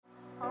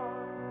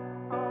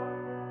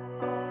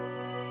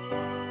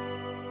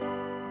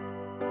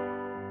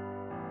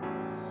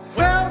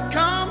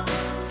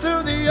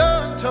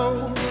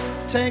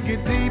take a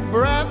deep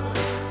breath,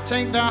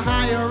 take the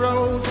higher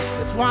road.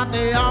 That's what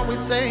they always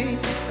say,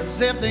 as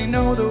if they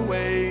know the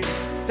way.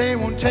 They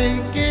won't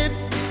take it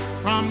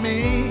from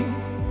me.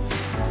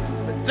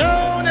 But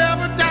don't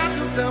ever doubt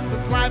yourself,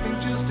 'cause life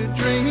ain't just a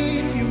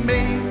dream. You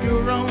make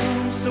your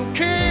own, so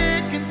kick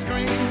and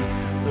scream.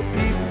 The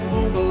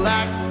people will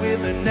act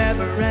with a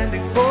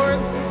never-ending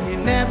force. You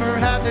never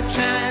had the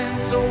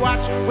chance, so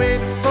what you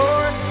waiting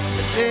for?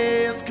 The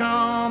day has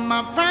come,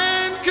 my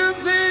friend,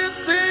 'cause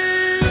this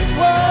is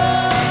war.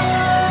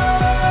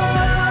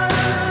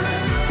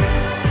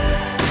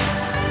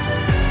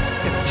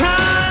 It's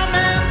time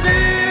and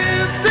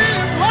this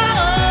is war.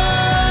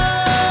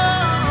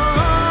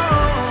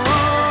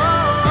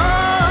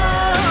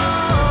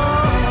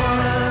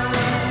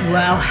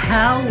 Well,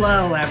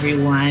 hello,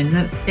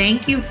 everyone.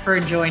 Thank you for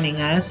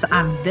joining us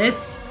on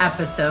this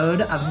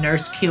episode of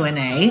Nurse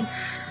Q&A.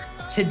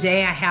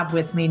 Today, I have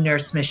with me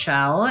Nurse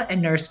Michelle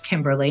and Nurse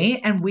Kimberly,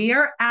 and we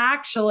are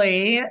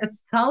actually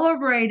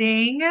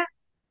celebrating,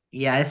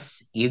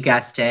 yes, you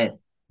guessed it,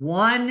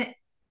 1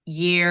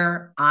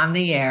 year on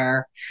the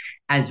air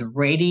as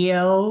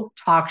radio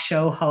talk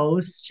show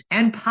hosts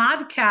and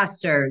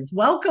podcasters.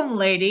 Welcome,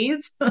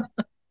 ladies.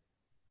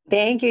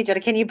 Thank you,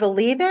 Jodi. Can you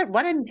believe it?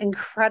 What an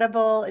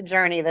incredible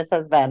journey this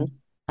has been.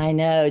 I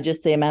know,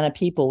 just the amount of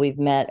people we've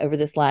met over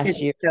this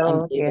last year is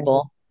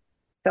unbelievable.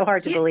 So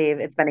hard to believe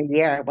it's been a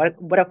year.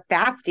 What a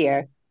fast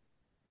year.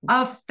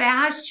 A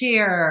fast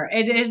year.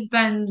 It has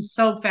been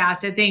so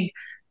fast. I think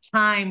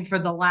time for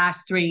the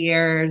last 3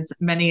 years,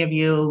 many of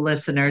you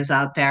listeners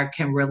out there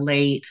can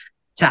relate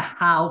to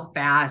how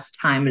fast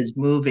time is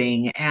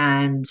moving.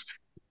 And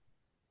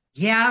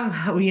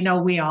yeah,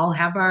 we all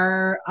have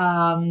our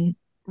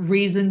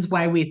reasons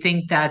why we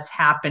think that's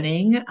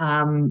happening.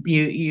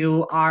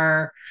 You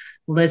are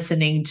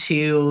listening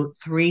to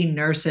 3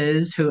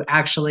 nurses who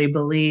actually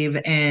believe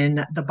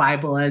in the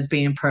Bible as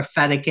being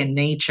prophetic in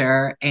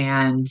nature.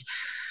 And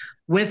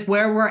with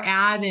where we're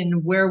at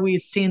and where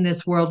we've seen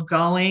this world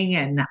going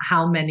and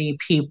how many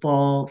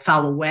people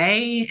fell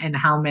away and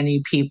how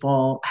many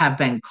people have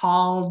been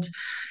called,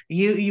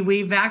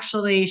 we've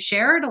actually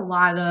shared a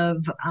lot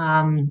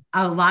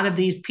of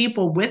these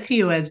people with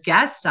you as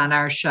guests on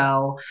our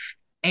show.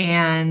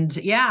 And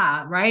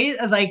yeah, right.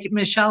 Like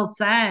Michelle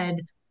said,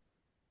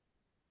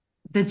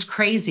 it's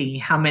crazy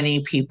how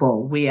many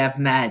people we have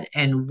met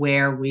and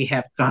where we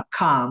have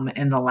come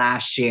in the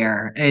last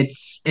year.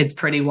 It's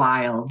pretty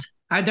wild.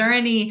 Are there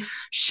any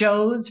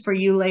shows for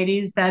you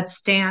ladies that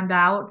stand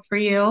out for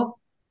you?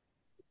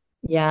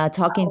 Yeah,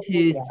 talking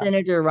to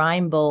Senator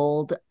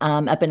Reinbold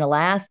up in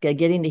Alaska,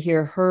 getting to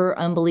hear her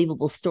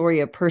unbelievable story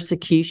of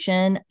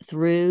persecution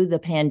through the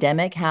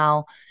pandemic,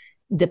 how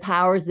the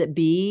powers that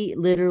be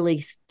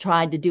literally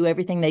tried to do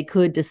everything they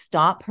could to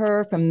stop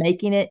her from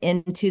making it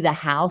into the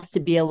House to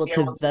be able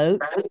to vote.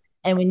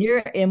 And when you're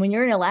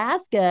in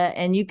Alaska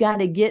and you got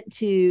to get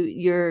to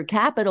your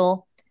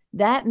capital,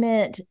 that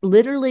meant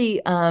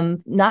literally they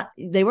weren't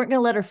going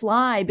to let her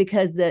fly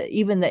because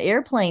even the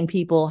airplane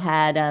people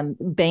had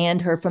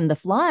banned her from the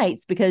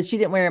flights because she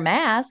didn't wear a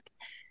mask.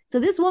 So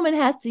this woman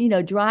has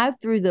to, drive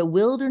through the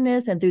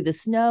wilderness and through the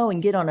snow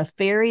and get on a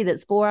ferry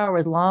that's 4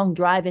 hours long,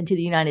 drive into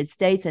the United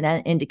States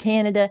and into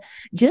Canada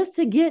just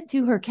to get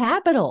to her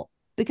capital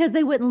because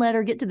they wouldn't let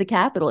her get to the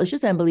capital. It's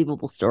just an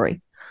unbelievable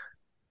story.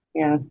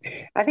 Yeah,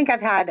 I think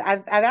I've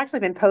actually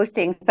been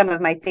posting some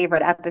of my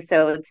favorite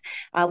episodes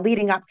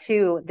leading up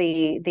to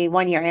the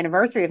 1 year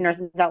anniversary of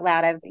Nurses Out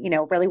Loud. I've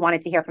really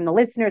wanted to hear from the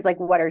listeners, like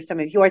what are some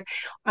of yours?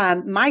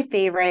 My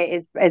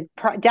favorite is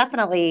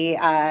definitely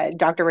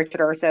Dr.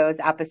 Richard Urso's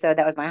episode.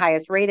 That was my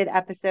highest rated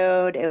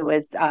episode. It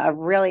was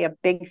really a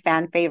big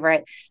fan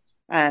favorite.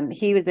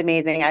 He was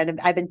amazing.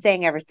 I've been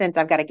saying ever since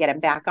I've got to get him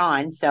back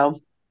on. So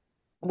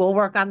we'll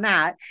work on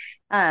that.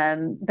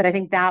 But I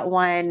think that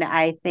one,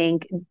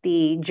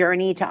 the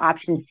journey to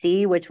option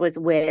C, which was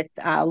with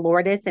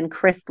Lourdes and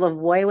Chris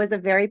Lavoie, was a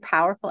very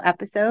powerful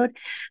episode.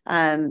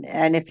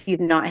 And if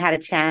you've not had a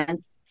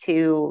chance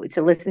to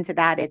listen to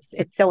that,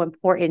 it's so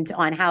important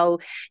on how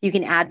you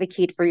can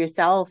advocate for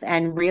yourself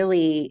and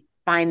really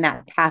find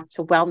that path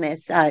to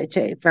wellness,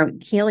 from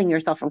healing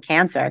yourself from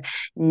cancer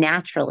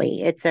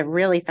naturally. It's a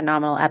really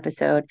phenomenal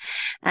episode.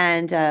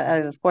 And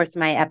of course,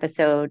 my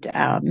episode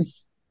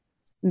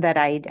that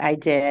I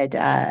did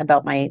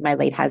about my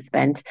late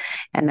husband,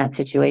 and that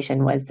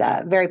situation was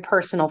very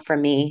personal for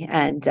me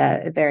and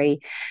very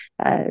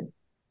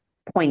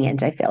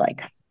poignant, I feel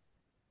like.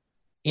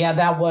 Yeah,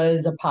 that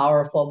was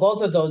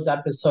both of those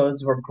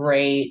episodes were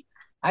great.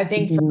 I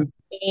think for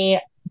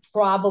me,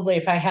 probably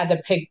if I had to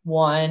pick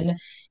one,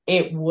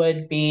 it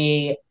would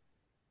be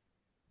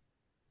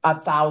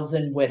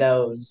 1,000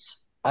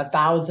 Widows,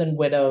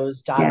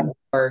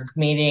 1,000widows.org,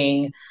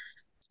 meeting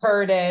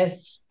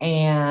Curtis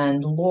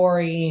and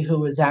Lori, who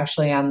was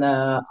actually on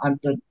the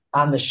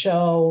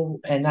show.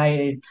 And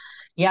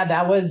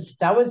that was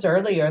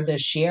earlier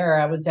this year.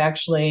 I was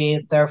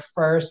actually their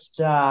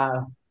first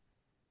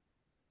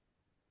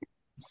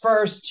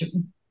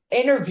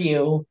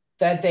interview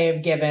that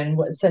they've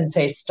given since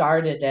they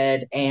started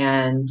it.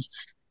 And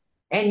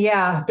And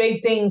yeah,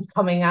 big things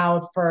coming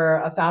out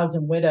for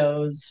 1,000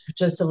 Widows.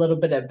 Just a little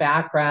bit of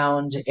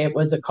background. It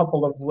was a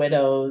couple of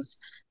widows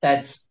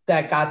that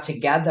got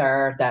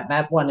together, that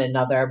met one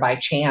another by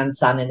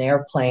chance on an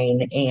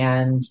airplane,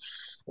 and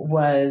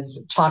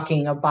was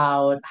talking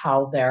about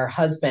how their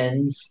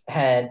husbands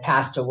had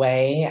passed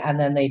away. And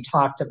then they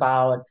talked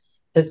about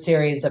the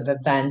series of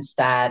events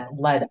that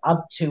led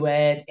up to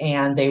it.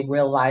 And they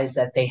realized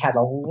that they had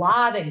a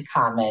lot in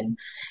common.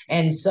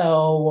 And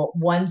so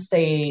once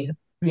they,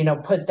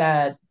 put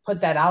that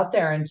out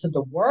there into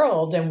the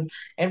world,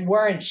 and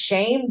weren't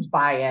shamed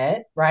by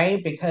it,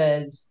 right?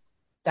 Because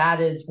that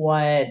is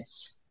what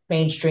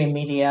mainstream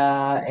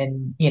media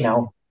and,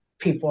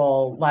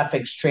 people, left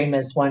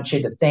extremists, want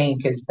you to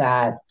think, is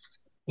that,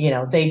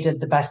 they did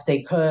the best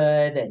they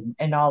could,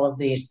 and all of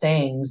these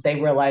things. They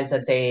realized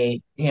that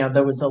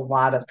there was a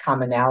lot of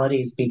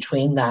commonalities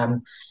between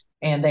them.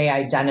 And they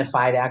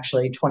identified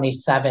actually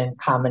 27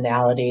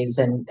 commonalities.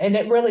 And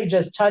it really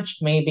just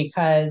touched me,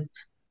 because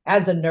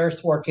as a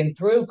nurse working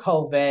through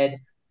COVID,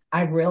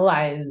 I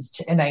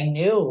realized and I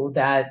knew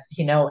that,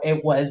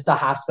 it was the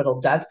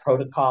hospital death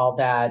protocol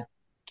that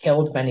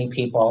killed many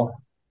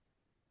people.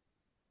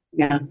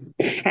 Yeah.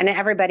 And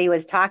everybody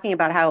was talking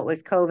about how it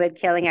was COVID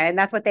killing it. And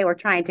that's what they were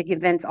trying to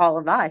convince all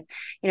of us.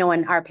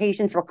 When our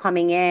patients were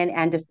coming in,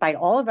 and despite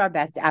all of our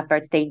best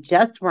efforts, they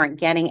just weren't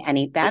getting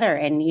any better.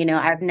 And,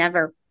 I've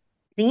never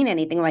seen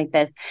anything like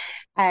this.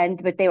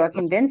 But they were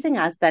convincing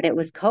us that it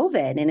was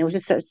COVID, and it was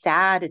just so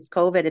sad. It's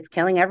COVID, it's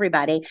killing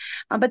everybody.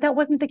 But that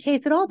wasn't the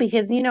case at all,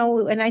 because,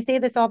 and I say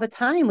this all the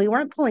time, we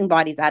weren't pulling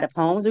bodies out of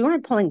homes. We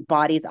weren't pulling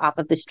bodies off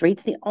of the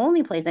streets. The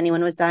only place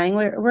anyone was dying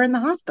were in the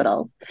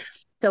hospitals.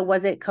 So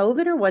was it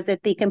COVID, or was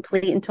it the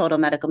complete and total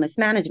medical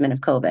mismanagement of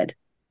COVID?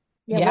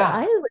 Yeah. Well,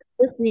 I was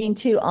listening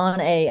to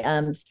on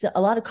a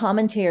lot of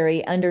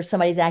commentary under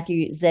somebody's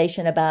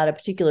accusation about a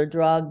particular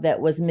drug that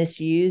was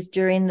misused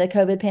during the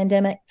COVID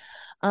pandemic.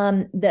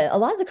 A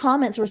lot of the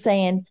comments were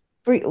saying,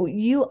 for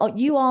you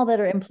all that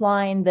are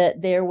implying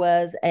that there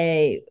was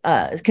a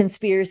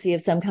conspiracy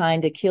of some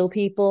kind to kill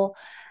people,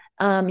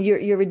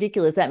 you're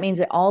ridiculous. That means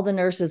that all the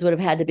nurses would have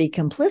had to be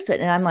complicit.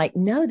 And I'm like,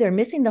 no, they're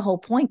missing the whole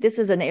point. This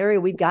is an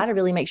area we've got to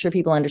really make sure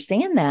people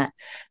understand that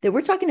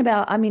we're talking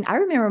about. I mean, I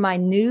remember my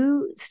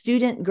new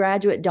student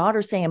graduate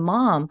daughter saying,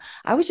 Mom,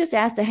 I was just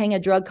asked to hang a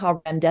drug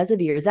called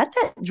remdesivir. Is that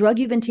drug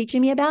you've been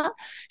teaching me about?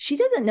 She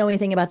doesn't know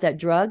anything about that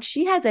drug.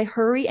 She has a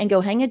hurry and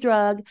go hang a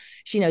drug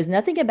she knows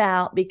nothing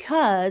about,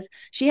 because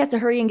she has to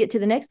hurry and get to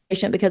the next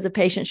patient because of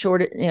patient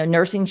shortage,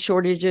 nursing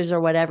shortages or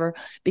whatever,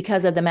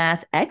 because of the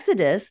mass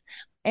exodus.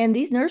 And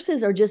these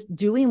nurses are just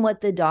doing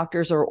what the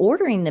doctors are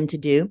ordering them to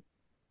do.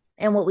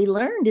 And what we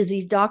learned is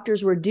these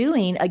doctors were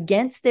doing,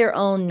 against their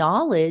own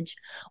knowledge,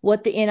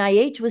 what the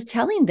NIH was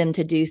telling them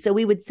to do. So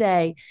we would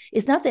say,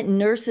 it's not that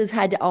nurses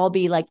had to all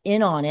be like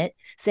in on it,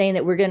 saying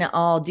that we're going to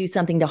all do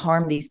something to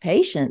harm these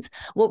patients.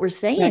 What we're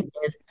saying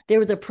is there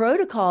was a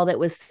protocol that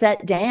was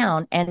set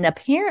down, and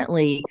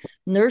apparently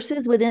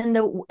nurses in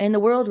the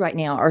world right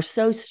now are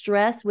so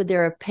stressed with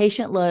their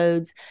patient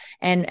loads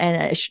and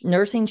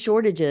nursing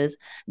shortages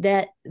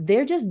that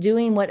they're just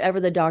doing whatever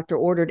the doctor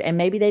ordered. And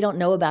maybe they don't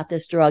know about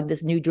this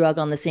new drug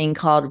on the scene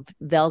called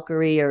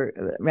Velcari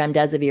or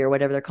remdesivir or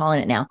whatever they're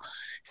calling it now.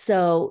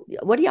 So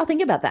what do y'all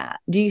think about that?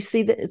 Do you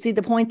see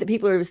the point that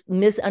people are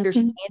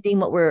misunderstanding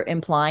what we're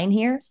implying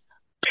here?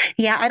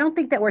 Yeah, I don't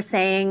think that we're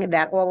saying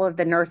that all of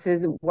the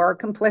nurses were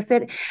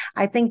complicit.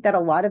 I think that a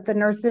lot of the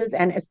nurses,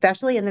 and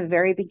especially in the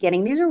very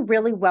beginning, these are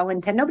really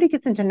well-intentioned. Nobody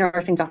gets into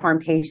nursing to harm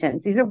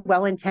patients. These are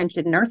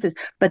well-intentioned nurses,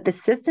 but the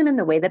system and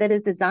the way that it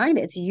is designed,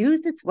 it's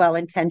used its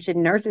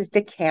well-intentioned nurses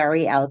to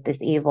carry out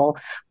this evil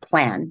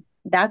plan.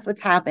 That's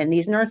what's happened.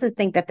 These nurses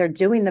think that they're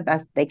doing the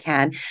best they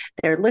can.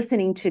 They're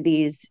listening to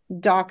these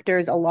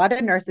doctors. A lot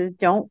of nurses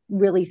don't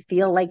really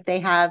feel like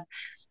they have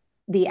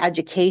the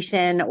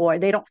education, or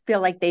they don't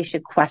feel like they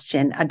should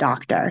question a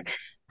doctor.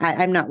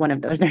 I'm not one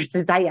of those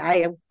nurses.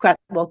 I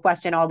will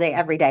question all day,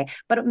 every day.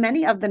 But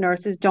many of the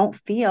nurses don't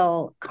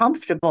feel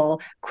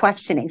comfortable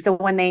questioning. So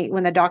when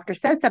the doctor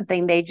says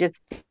something, they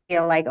just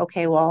feel like,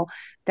 okay, well,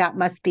 that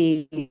must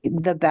be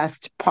the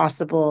best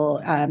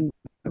possible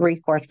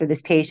recourse for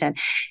this patient.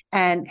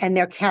 And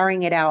they're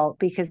carrying it out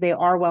because they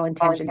are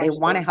well-intentioned. They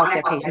want to help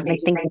their patients. They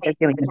think that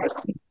they're doing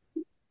it.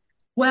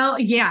 Well,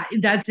 yeah,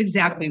 that's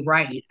exactly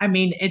right. I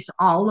mean, it's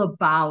all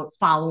about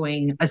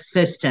following a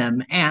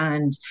system,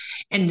 and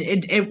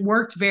it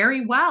worked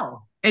very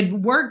well. It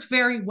worked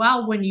very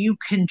well when you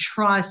can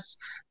trust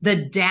the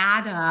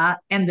data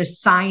and the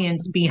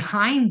science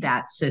behind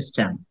that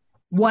system.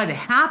 What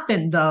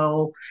happened,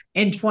 though,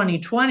 in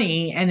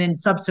 2020 and in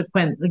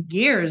subsequent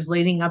years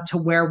leading up to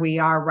where we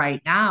are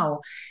right now,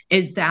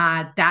 is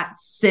that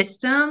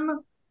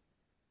system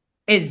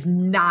is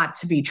not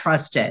to be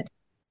trusted.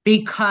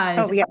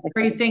 Because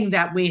everything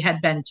that we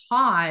had been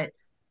taught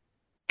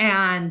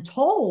and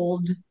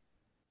told,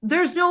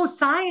 there's no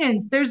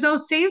science, there's no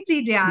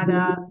safety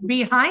data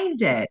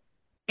behind it.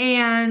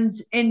 And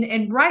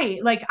right,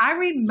 like I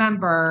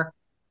remember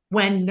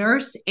when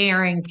Nurse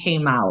Erin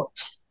came out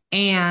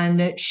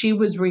and she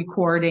was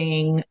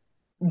recording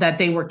that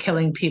they were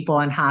killing people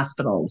in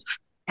hospitals.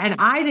 And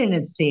I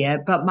didn't see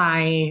it, but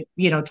my,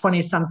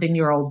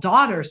 20-something-year-old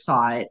daughter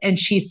saw it, and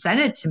she sent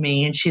it to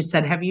me and she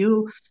said, "Have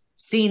you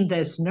seen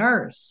this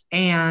nurse?"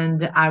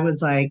 And I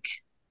was like,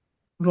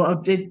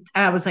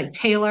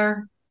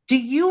 "Taylor, do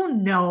you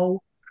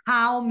know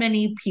how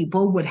many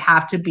people would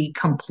have to be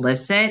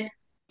complicit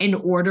in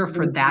order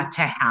for that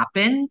to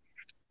happen?"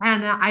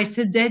 And I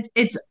said that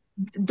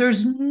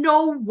there's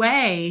no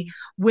way,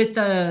 with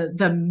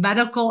the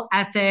medical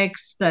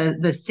ethics,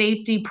 the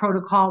safety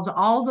protocols,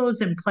 all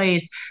those in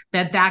place,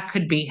 that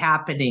could be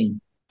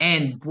happening.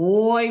 And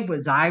boy,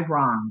 was I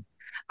wrong.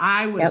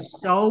 I was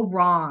so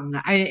wrong.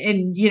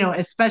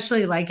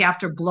 Especially like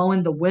after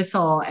blowing the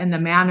whistle and the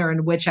manner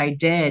in which I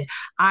did,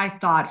 I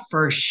thought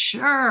for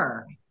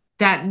sure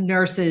that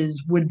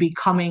nurses would be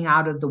coming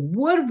out of the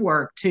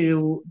woodwork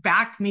to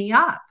back me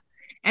up.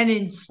 And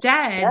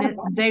instead,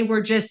 they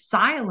were just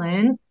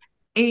silent.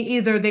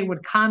 Either they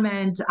would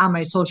comment on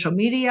my social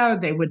media or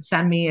they would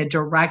send me a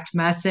direct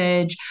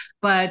message,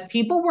 but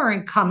people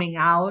weren't coming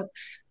out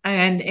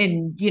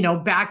and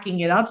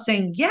backing it up,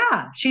 saying,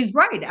 "Yeah, she's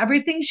right.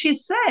 Everything she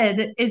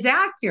said is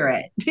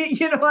accurate."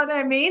 You know what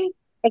I mean?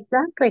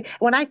 Exactly.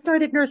 When I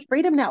started Nurse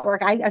Freedom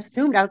Network, I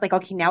assumed, I was like,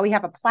 okay, now we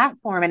have a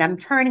platform, and I'm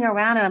turning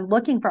around and I'm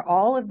looking for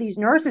all of these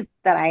nurses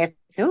that I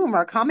assume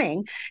are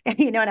coming,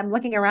 and I'm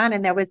looking around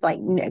and there was like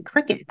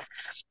crickets.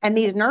 And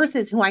these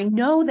nurses who I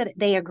know that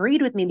they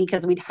agreed with me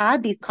because we'd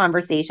had these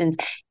conversations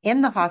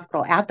in the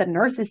hospital at the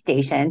nurses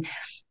station.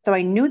 So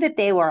I knew that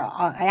they were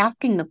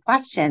asking the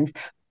questions,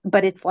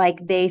 but it's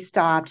like they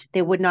stopped.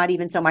 They would not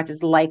even so much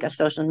as like a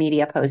social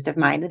media post of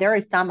mine. There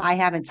is some I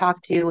haven't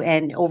talked to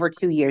in over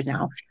 2 years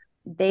now.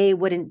 They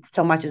wouldn't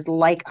so much as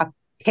like a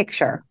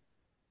picture.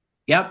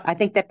 Yep. I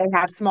think that they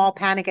have small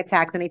panic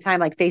attacks anytime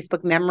like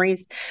Facebook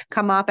memories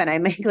come up and I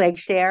make like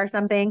share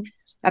something,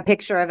 a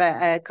picture of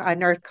a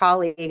nurse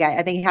colleague.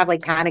 I think you have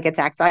like panic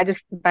attacks. So I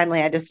just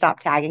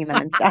stopped tagging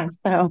them and stuff.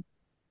 So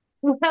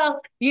well,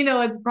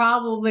 it's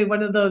probably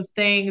one of those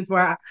things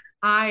where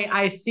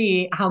I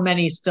see how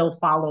many still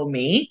follow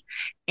me.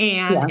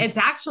 And it's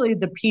actually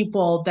the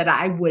people that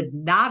I would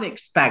not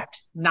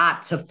expect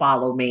not to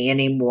follow me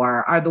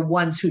anymore are the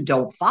ones who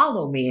don't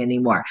follow me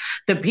anymore.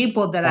 The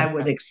people that I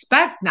would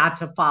expect not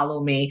to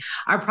follow me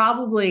are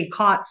probably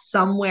caught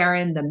somewhere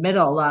in the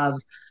middle of,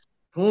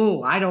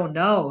 "Oh, I don't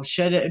know.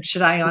 Should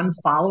I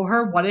unfollow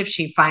her? What if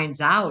she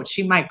finds out?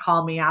 She might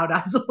call me out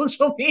on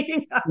social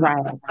media."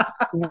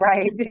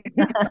 Right.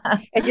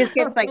 It just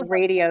gets like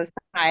radio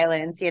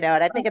silence, and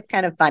I think it's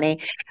kind of funny.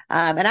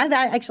 And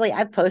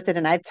I've posted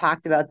and I've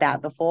talked about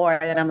that before.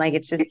 And I'm like,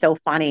 it's just so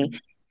funny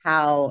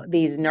how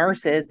these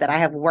nurses that I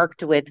have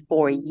worked with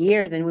for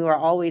years, and we were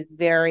always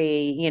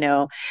very,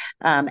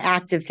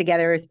 active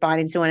together,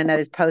 responding to one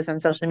another's posts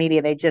on social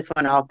media. They just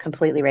went all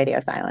completely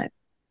radio silent.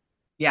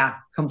 Yeah,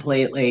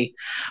 completely.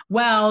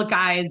 Well,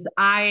 guys,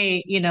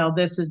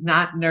 this is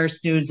not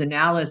nurse news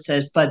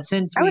analysis, but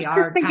since we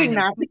are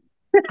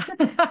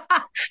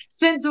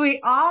since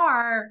we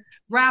are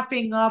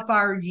wrapping up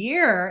our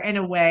year in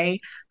a way,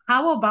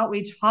 how about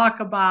we talk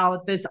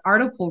about this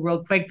article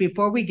real quick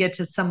before we get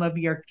to some of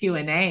your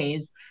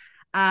Q&As?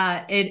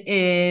 It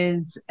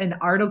is an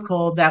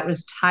article that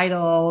was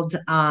titled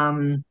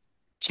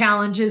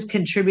 "Challenges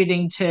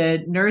Contributing to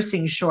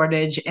Nursing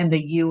Shortage in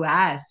the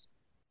U.S."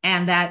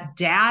 And that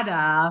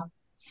data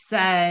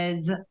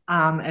says,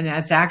 and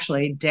that's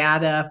actually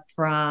data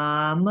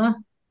from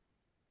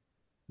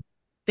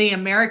the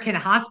American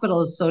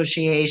Hospital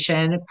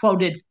Association,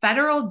 quoted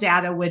federal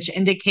data which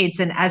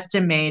indicates an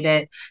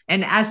estimate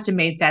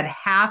that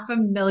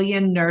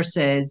 500,000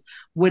 nurses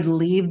would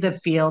leave the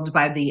field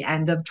by the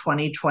end of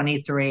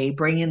 2023,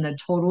 bringing the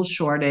total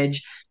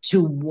shortage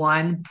to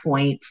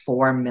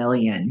 1.4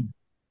 million.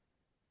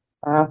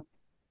 Wow.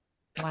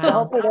 So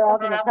hopefully they're all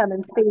going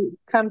to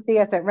come see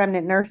us at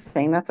Remnant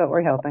Nursing. That's what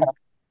we're hoping.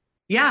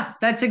 Yeah,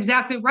 that's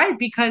exactly right.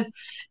 Because,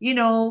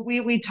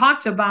 we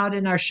talked about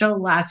in our show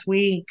last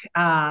week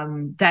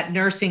that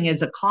nursing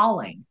is a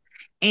calling.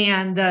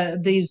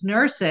 And these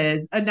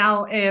nurses,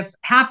 now if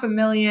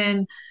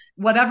 500,000,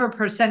 whatever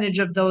percentage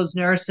of those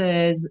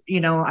nurses,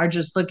 are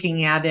just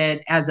looking at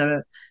it as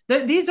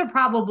these are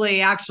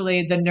probably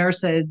actually the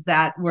nurses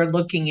that were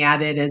looking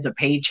at it as a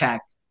paycheck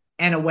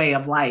and a way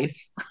of life.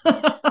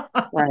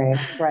 Right.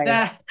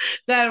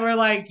 That we're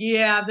like,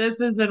 yeah, this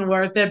isn't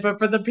worth it. But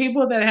for the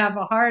people that have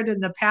a heart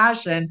and the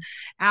passion,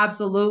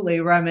 absolutely,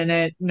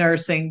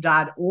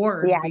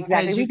 remnantnursing.org. Yeah,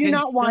 exactly. We do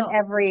not want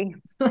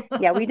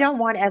we don't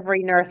want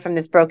every nurse from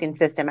this broken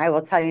system. I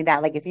will tell you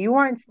that. Like, if you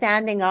aren't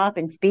standing up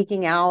and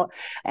speaking out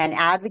and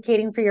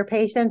advocating for your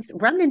patients,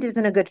 Remnant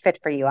isn't a good fit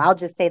for you. I'll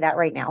just say that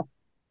right now.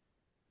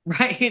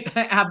 Right.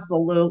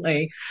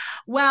 Absolutely.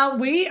 Well,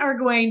 we are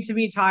going to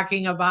be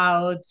talking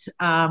about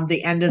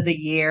the end of the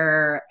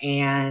year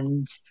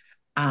and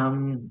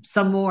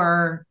some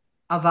more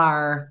of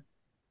our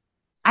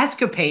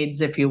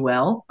escapades, if you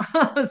will,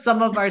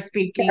 some of our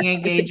speaking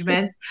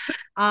engagements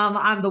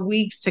on the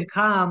weeks to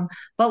come.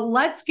 But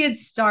let's get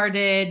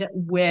started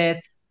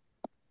with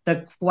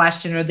the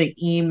question or the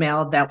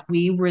email that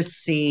we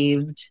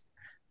received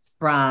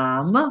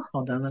from,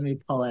 hold on, let me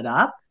pull it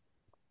up,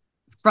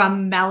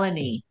 from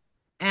Melanie.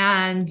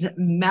 And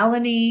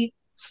Melanie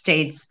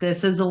states,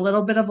 this is a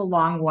little bit of a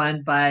long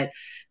one, but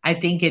I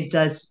think it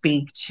does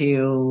speak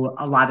to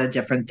a lot of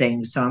different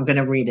things. So I'm going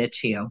to read it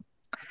to you.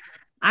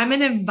 I'm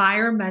an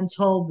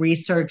environmental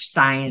research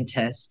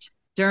scientist.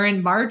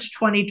 During March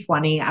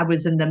 2020, I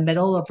was in the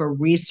middle of a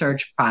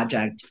research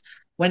project.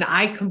 When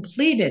I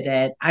completed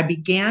it, I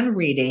began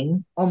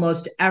reading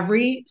almost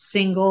every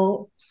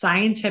single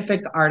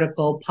scientific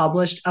article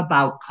published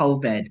about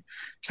COVID,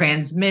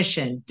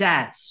 transmission,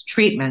 deaths,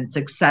 treatments,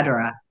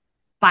 etc.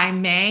 By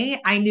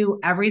May, I knew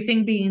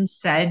everything being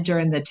said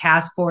during the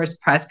task force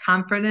press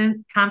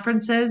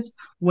conferences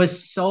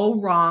was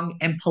so wrong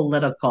and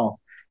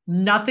political.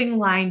 Nothing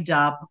lined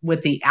up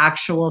with the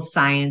actual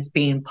science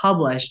being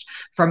published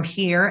from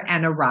here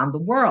and around the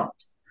world.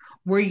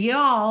 Were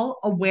y'all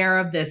aware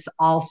of this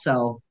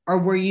also, or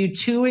were you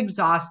too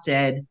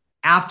exhausted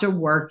after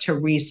work to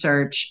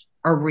research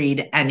or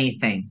read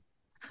anything?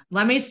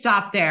 Let me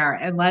stop there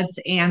and let's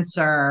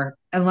answer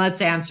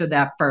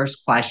that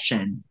first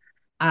question.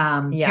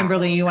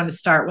 Kimberly, you want to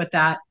start with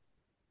that?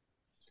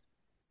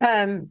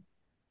 I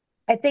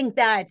think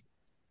that,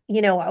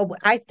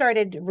 I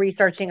started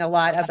researching a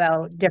lot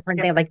about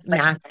different things like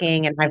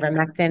masking and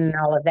ivermectin and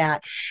all of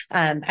that.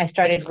 I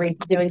started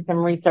doing some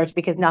research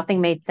because nothing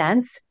made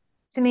sense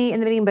to me in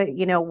the beginning.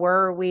 But,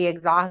 were we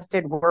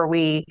exhausted? Were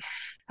we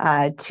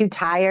too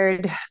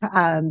tired?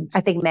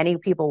 I think many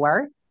people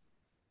were,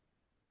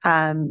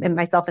 and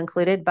myself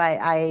included. But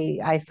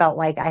I felt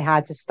like I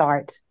had to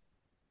start.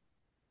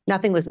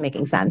 Nothing was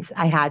making sense.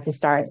 I had to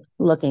start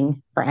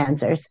looking for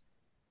answers.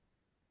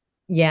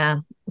 Yeah.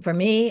 For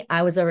me,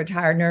 I was a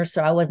retired nurse,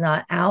 so I was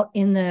not out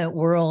in the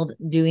world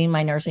doing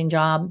my nursing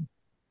job.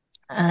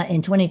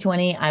 In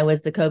 2020, I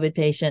was the COVID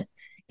patient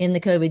in the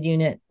COVID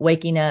unit,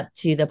 waking up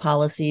to the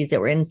policies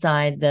that were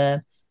inside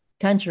the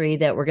country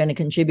that were going to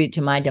contribute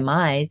to my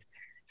demise.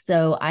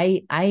 So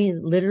I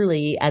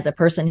literally, as a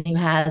person who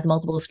has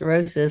multiple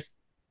sclerosis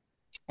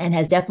and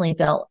has definitely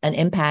felt an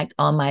impact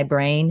on my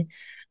brain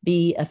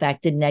be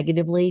affected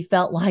negatively,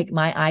 felt like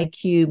my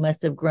IQ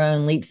must have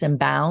grown leaps and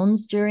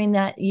bounds during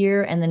that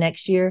year and the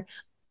next year.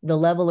 The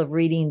level of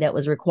reading that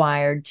was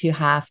required to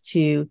have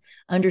to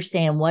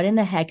understand what in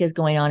the heck is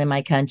going on in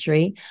my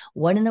country,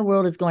 what in the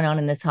world is going on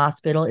in this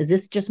hospital. Is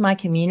this just my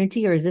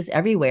community or is this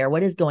everywhere?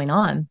 What is going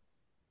on?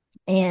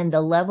 And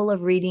the level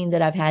of reading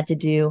that I've had to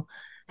do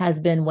has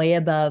been way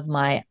above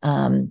my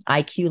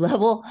IQ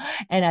level,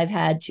 and I've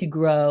had to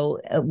grow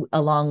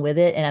along with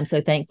it. And I'm so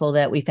thankful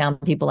that we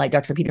found people like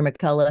Dr. Peter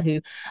McCullough,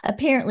 who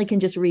apparently can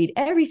just read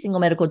every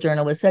single medical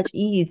journal with such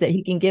ease that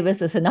he can give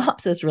us a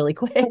synopsis really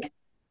quick.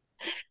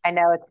 I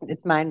know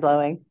it's mind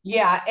blowing.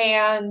 Yeah,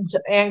 and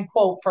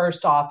quote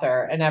first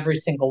author in every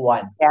single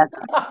one. Yes,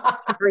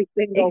 every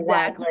single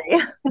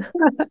exactly.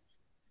 one.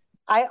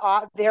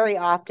 I very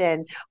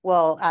often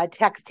will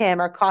text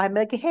him or call him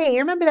like, hey, you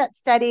remember that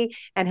study?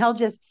 And he'll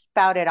just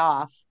spout it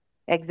off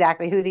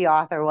exactly who the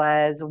author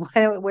was,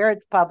 where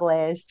it's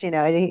published.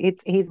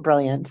 He's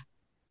brilliant.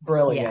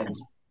 Brilliant.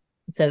 Yeah.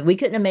 So we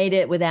couldn't have made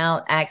it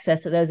without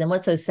access to those. And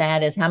what's so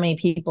sad is how many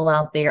people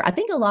out there, I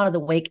think a lot of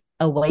the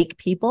awake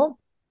people,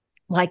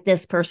 like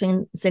this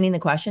person sending the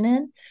question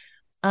in,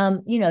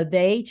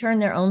 they turn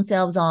their own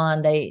selves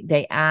on.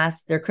 They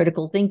asked their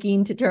critical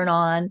thinking to turn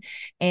on,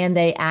 and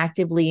they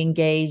actively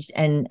engaged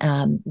and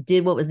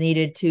did what was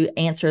needed to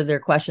answer their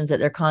questions that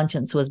their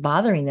conscience was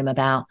bothering them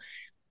about.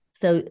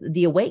 So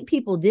the awake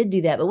people did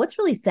do that. But what's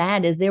really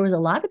sad is there was a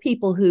lot of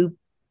people who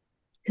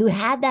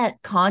had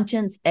that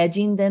conscience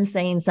edging them,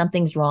 saying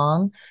something's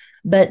wrong.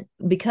 But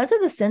because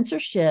of the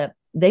censorship,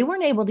 they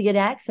weren't able to get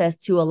access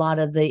to a lot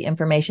of the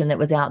information that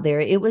was out there.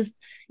 It was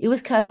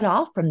cut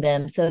off from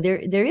them. So there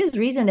is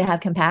reason to have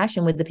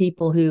compassion with the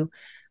people who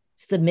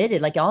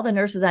submitted. Like all the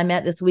nurses I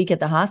met this week at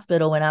the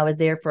hospital when I was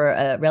there for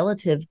a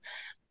relative,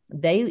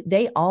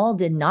 they all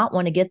did not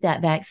want to get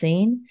that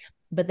vaccine,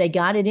 but they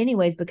got it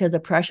anyways because the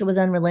pressure was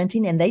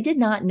unrelenting, and they did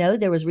not know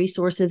there was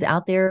resources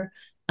out there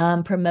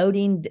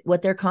promoting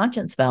what their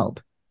conscience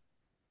felt.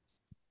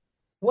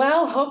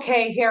 Well,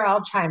 okay, here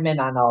I'll chime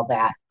in on all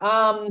that.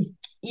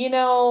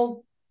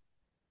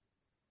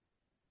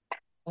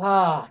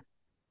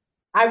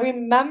 I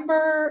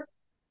remember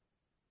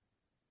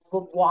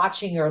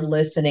watching or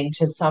listening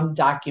to some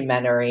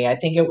documentary. I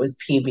think it was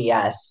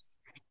PBS,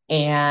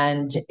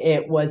 and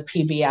it was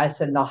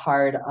PBS in the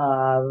heart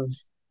of,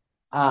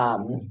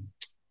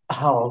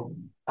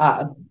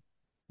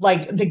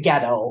 like the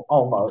ghetto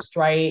almost,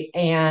 right?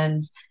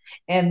 And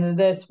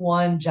this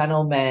one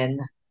gentleman,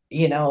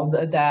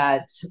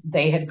 that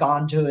they had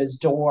gone to his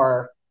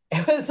door.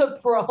 It was a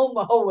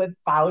promo with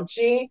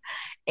Fauci,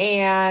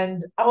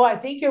 and I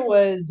think it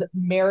was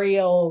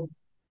Mariel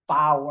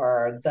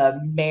Bauer,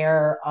 the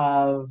mayor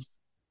of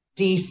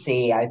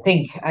DC. I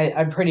think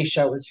I'm pretty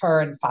sure it was her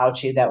and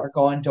Fauci that were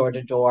going door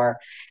to door,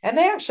 and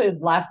they actually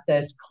left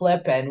this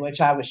clip in, which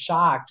I was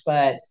shocked.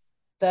 But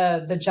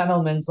the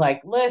gentleman's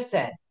like,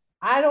 "Listen,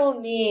 I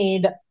don't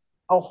need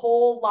a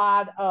whole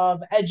lot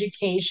of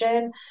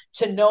education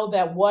to know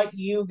that what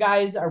you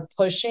guys are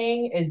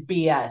pushing is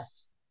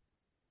BS.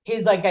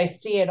 He's like, I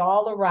see it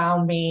all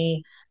around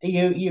me.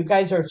 You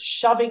guys are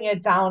shoving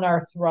it down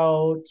our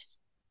throat.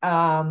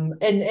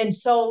 And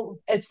so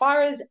as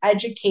far as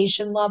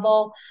education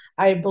level,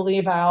 I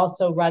believe I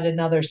also read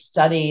another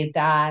study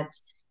that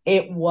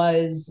it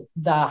was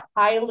the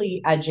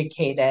highly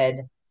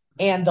educated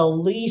and the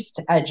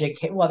least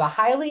educated, well, the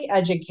highly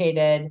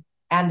educated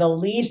and the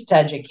least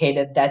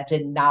educated that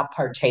did not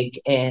partake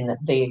in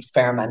the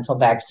experimental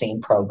vaccine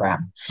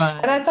program. Right.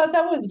 And I thought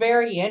that was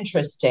very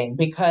interesting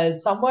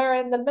because somewhere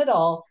in the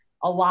middle,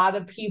 a lot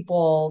of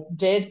people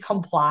did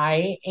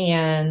comply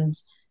and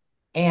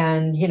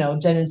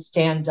didn't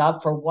stand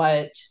up for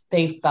what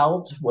they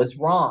felt was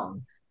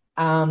wrong.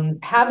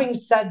 Having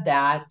said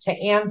that, to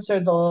answer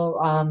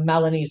the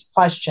Melanie's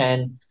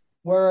question,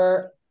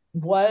 were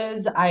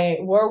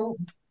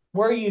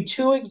you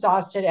too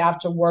exhausted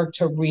after work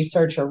to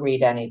research or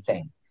read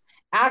anything?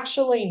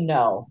 Actually,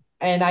 no.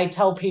 And I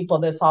tell people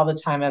this all the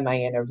time in my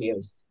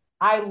interviews.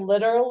 I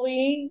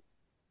literally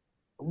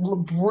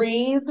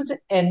breathed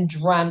and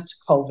dreamt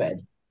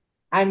COVID.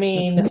 I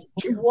mean,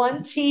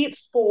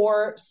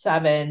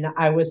 24/7,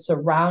 I was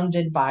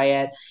surrounded by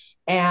it.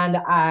 And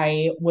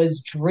I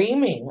was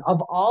dreaming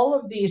of all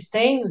of these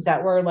things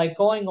that were like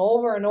going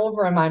over and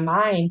over in my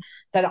mind,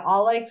 that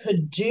all I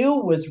could do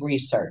was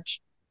research.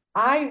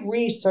 I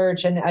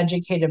researched and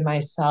educated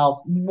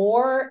myself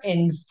more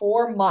in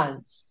 4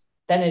 months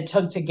than it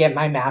took to get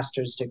my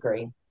master's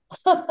degree.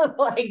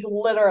 Like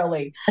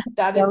literally,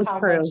 that is how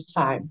true. much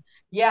time.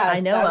 Yes, I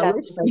know. I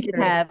wish we could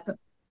have.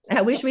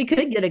 I wish we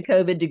could get a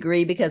COVID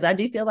degree because I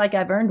do feel like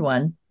I've earned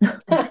one.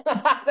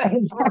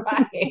 That's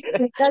right.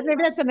 Maybe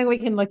that's something we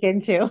can look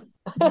into.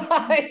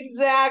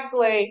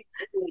 Exactly.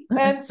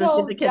 And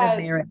so, Certificate of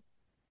merit.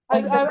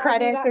 Like the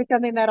credits or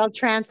something that'll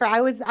transfer. I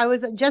was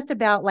just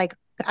about like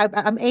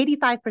I'm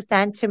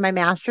 85% to my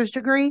master's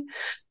degree,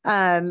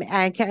 and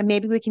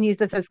maybe we can use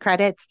this as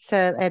credits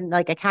to and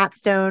like a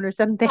capstone or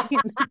something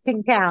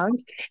can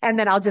count, and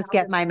then I'll just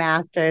get my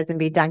master's and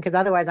be done because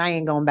otherwise I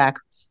ain't going back.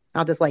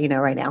 I'll just let you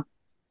know right now.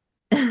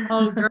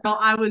 Oh, girl,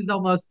 I was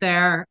almost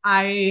there.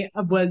 I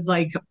was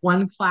like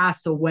one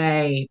class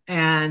away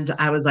and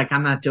I was like,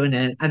 I'm not doing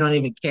it. I don't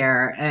even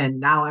care. And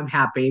now I'm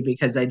happy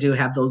because I do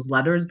have those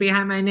letters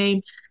behind my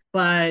name,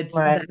 but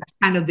Right. that's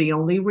kind of the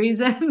only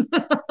reason.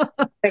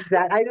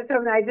 Exactly.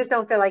 I just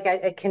don't feel like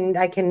I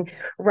can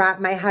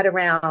wrap my head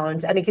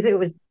around. I mean, because it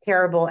was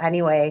terrible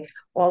anyway.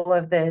 All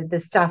of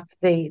the stuff,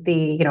 the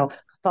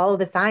follow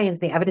the science,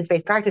 the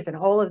evidence-based practice, and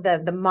all of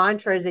the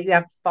mantras that you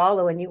have to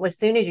follow. And as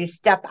soon as you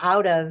step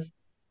out of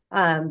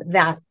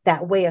that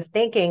way of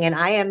thinking, and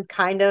I am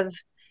kind of,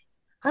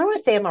 I don't want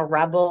to say I'm a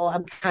rebel.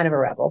 I'm kind of a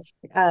rebel,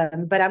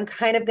 but I'm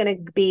kind of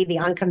going to be the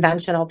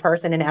unconventional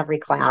person in every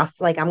class.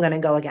 Like I'm going to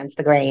go against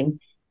the grain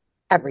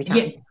every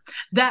time.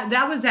 Yeah,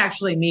 that was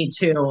actually me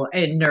too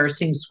in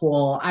nursing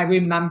school. I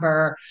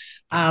remember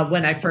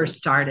when I first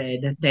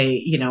started,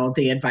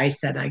 the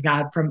advice that I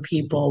got from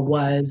people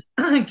was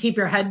keep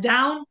your head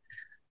down.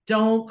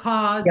 Don't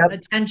cause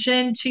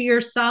attention to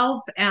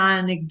yourself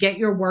and get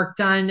your work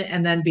done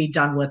and then be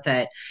done with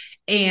it.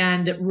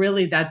 And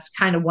really, that's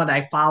kind of what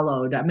I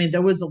followed. I mean,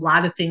 there was a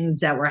lot of things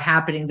that were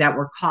happening that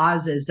were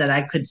causes that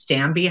I could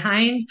stand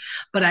behind.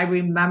 But I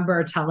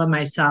remember telling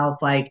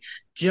myself, like,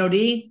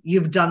 Jodi,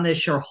 you've done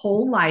this your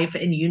whole life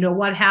and you know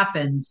what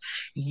happens.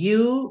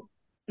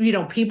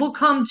 People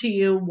come to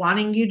you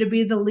wanting you to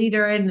be the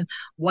leader in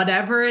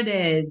whatever it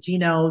is,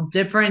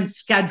 different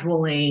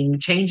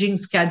scheduling, changing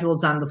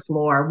schedules on the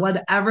floor,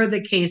 whatever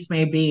the case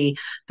may be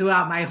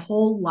throughout my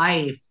whole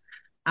life.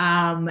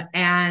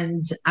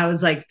 And I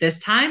was like, this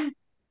time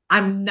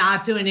I'm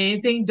not doing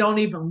anything. Don't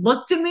even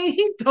look to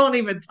me. Don't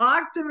even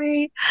talk to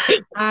me.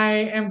 I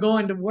am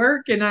going to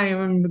work and I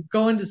am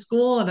going to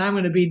school and I'm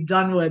going to be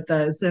done with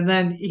this. And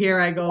then here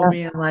I go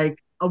being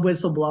like a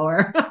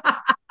whistleblower.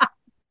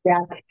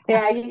 Yeah,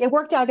 it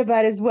worked out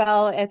about as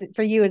well as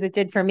for you as it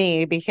did for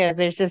me because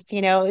there's just,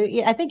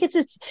 I think it's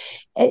just,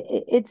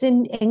 it's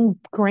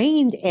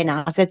ingrained in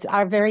us. It's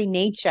our very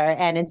nature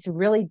and it's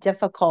really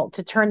difficult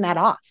to turn that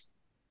off.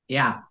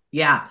 Yeah.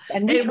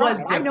 And it was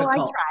difficult. I know I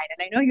tried and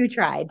I know you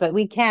tried, but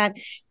we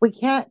can't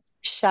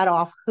shut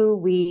off who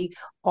we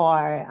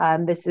are.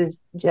 This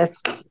is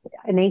just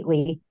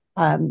innately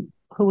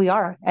who we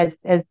are as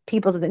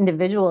people, as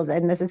individuals.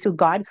 And this is who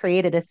God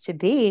created us to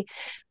be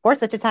for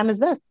such a time as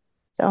this.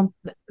 So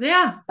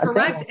yeah,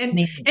 correct. And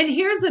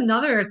here's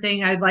another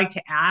thing I'd like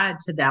to add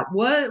to that.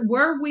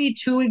 Were we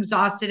too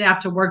exhausted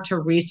after work to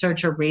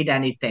research or read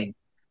anything?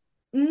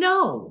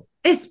 No,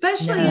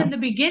 especially in the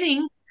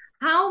beginning.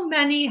 How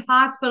many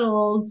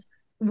hospitals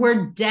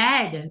were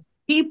dead?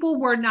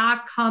 People were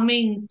not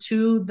coming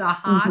to the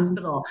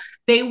hospital.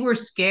 They were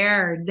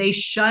scared. They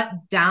shut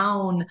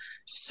down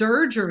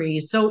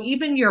surgery. So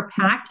even your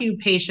PACU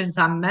patients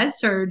on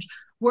med-surg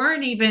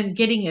weren't even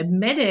getting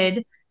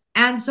admitted.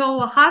 And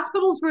so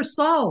hospitals were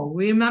slow.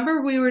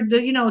 Remember, we were,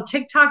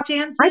 TikTok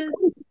dances.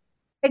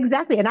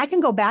 Exactly. And I can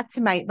go back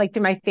to my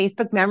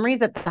Facebook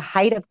memories at the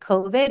height of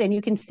COVID, and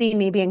you can see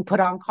me being put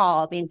on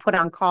call, being put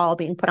on call,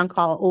 being put on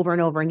call over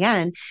and over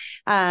again.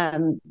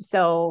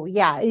 So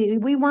yeah,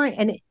 we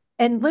weren't,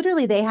 and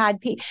literally they had,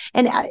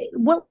 and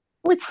what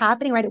was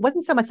happening, right? It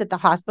wasn't so much that the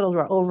hospitals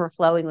were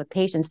overflowing with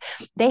patients.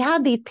 They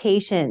had these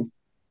patients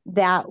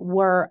that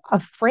were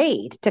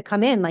afraid to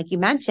come in, like you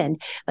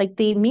mentioned. Like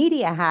the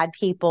media had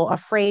people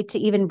afraid to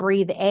even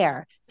breathe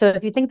air. So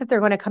if you think that they're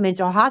going to come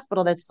into a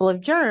hospital that's full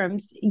of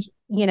germs,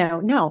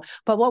 no.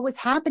 But what was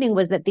happening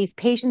was that these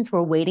patients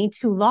were waiting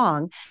too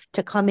long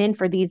to come in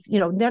for these,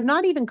 they're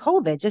not even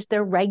COVID, just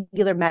their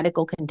regular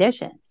medical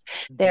conditions.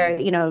 Their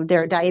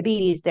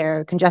diabetes,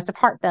 their congestive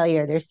heart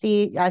failure, their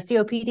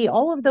COPD,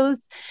 all of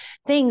those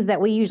things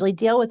that we usually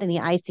deal with in the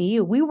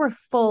ICU. We were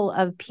full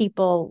of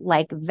people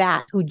like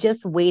that who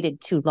just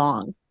waited too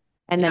long.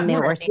 And then they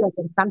were sick,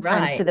 and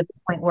sometimes to the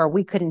point where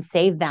we couldn't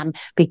save them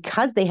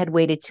because they had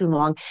waited too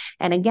long.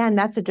 And again,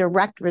 that's a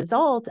direct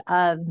result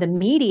of the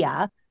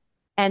media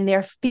and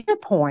their fear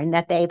porn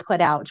that they put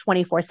out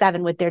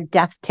 24/7 with their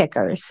death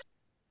tickers.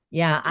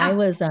 Yeah, I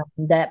was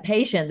that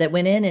patient that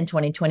went in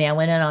 2020. I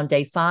went in on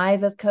day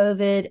 5 of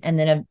COVID, and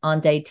then on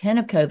day 10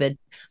 of COVID.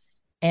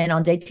 And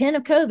on day 10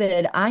 of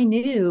COVID, I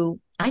knew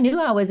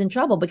I was in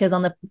trouble, because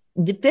on the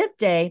 5th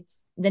day,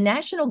 the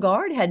National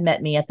Guard had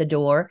met me at the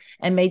door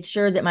and made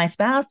sure that my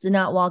spouse did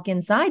not walk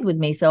inside with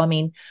me. So, I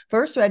mean,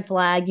 first red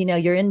flag,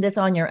 you're in this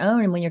on your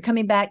own. And when you're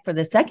coming back for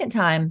the second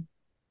time,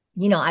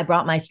 I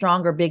brought my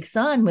stronger big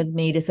son with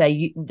me to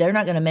say, they're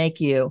not going to make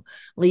you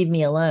leave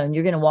me alone.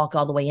 You're going to walk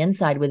all the way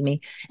inside with me.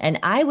 And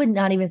I would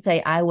not even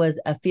say I was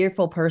a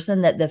fearful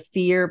person, that the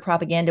fear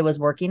propaganda was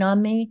working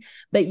on me.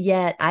 But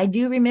yet I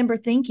do remember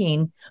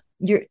thinking,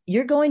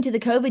 you're going to the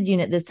COVID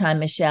unit this time,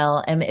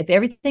 Michelle. And if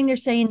everything they're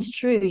saying is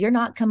true, you're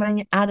not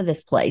coming out of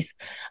this place.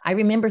 I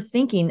remember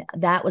thinking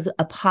that was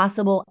a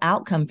possible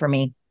outcome for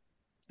me.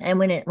 And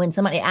when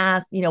somebody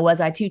asked,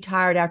 was I too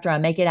tired after I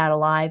make it out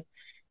alive?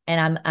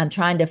 And I'm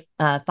trying to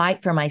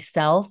fight for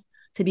myself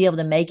to be able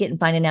to make it, and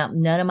finding out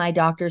none of my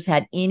doctors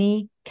had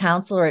any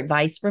counsel or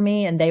advice for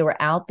me. And they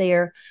were out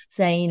there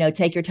saying,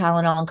 take your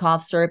Tylenol and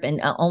cough syrup,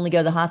 and only go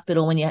to the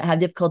hospital when you have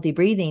difficulty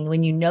breathing.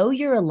 When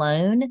you're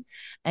alone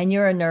and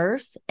you're a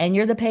nurse and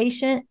you're the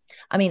patient.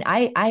 I mean,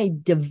 I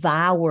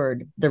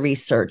devoured the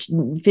research.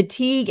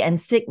 Fatigue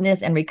and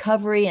sickness and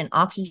recovery and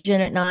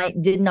oxygen at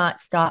night did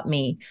not stop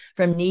me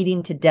from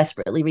needing to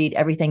desperately read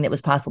everything that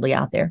was possibly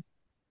out there.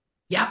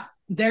 Yeah.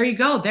 There you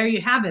go. There you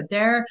have it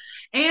there.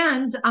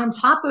 And on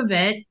top of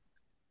it,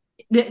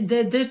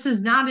 this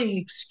is not an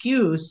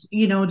excuse,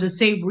 to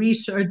say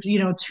research,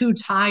 too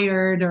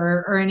tired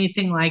or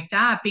anything like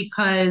that,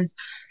 because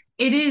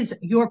it is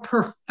your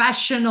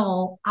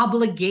professional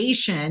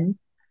obligation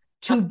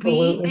to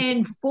Absolutely. Be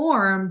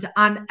informed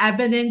on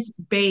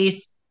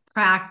evidence-based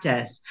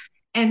practice.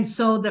 And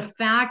so the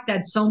fact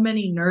that so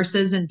many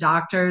nurses and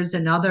doctors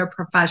and other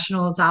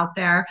professionals out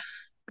there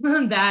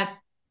that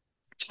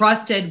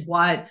trusted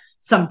what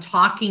some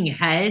talking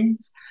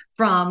heads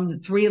from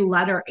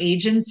 3-letter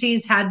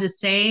agencies had to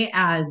say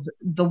as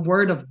the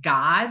word of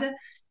God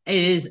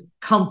is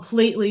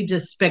completely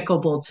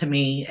despicable to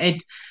me.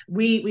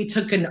 We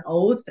took an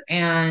oath,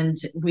 and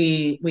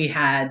we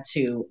had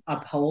to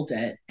uphold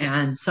it.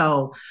 And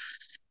so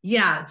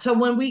yeah. So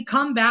when we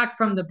come back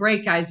from the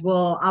break, guys,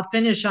 I'll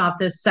finish off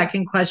this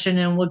second question,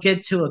 and we'll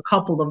get to a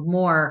couple of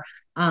more.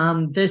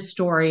 This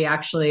story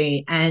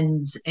actually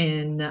ends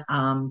in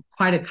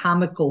quite a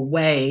comical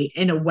way,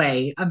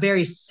 a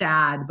very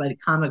sad but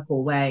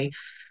comical way.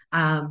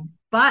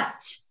 But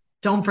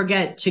don't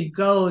forget to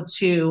go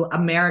to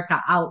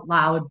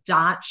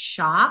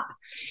americaoutloud.shop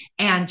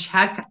and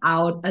check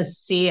out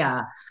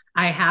ASEA.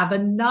 I have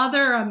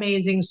another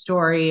amazing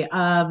story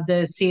of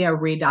the ASEA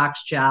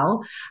Redox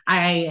Gel.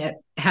 I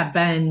have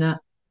been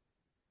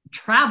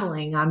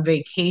traveling on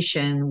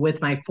vacation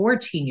with my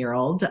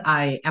 14-year-old.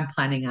 I am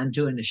planning on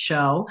doing a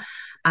show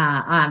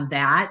on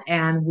that.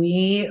 And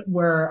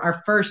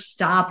our first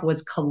stop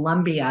was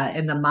Colombia,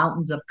 in the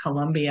mountains of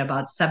Colombia,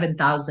 about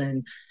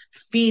 7,000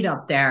 feet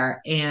up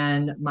there.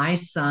 And my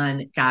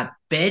son got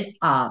bit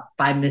up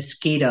by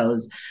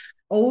mosquitoes.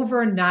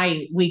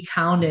 Overnight, we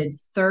counted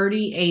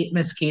 38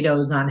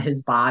 mosquitoes on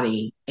his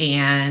body,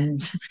 and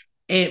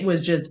it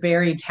was just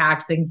very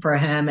taxing for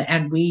him.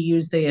 And we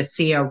use the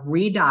ASEA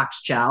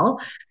Redox Gel.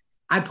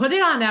 I put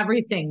it on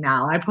everything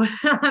now. I put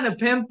it on a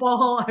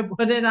pimple. I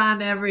put it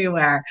on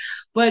everywhere.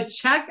 But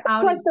check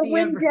out it's like the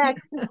Windex.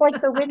 It's like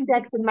the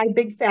Windex in My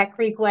Big Fat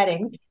Greek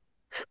Wedding.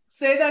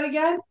 Say that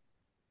again.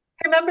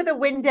 Remember the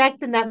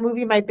Windex in that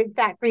movie, My Big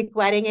Fat Greek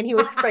Wedding, and he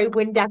would spray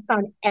Windex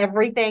on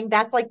everything?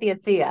 That's like the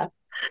ASEA.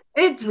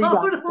 It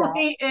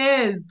totally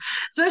is,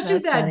 especially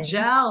That's that funny.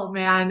 gel,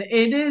 man.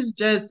 It is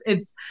just,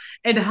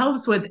 it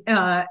helps with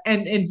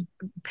and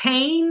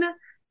pain.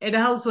 It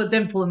helps with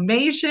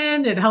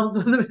inflammation. It helps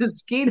with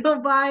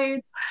mosquito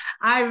bites.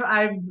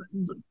 I've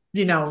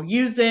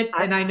used it,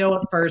 and I know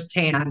it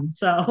firsthand.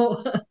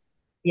 So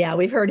Yeah,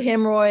 we've heard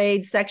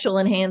hemorrhoids, sexual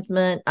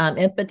enhancement,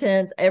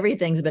 impotence.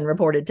 Everything's been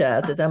reported to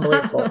us. It's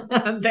unbelievable.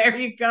 There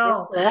you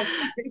go.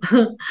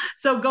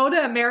 So go to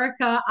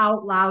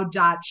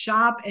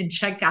americaoutloud.shop and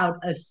check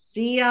out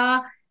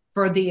ASEA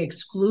for the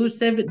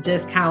exclusive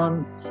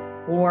discounts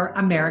for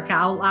America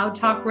Out Loud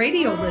Talk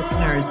Radio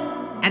listeners.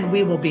 And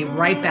we will be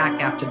right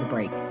back after the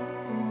break.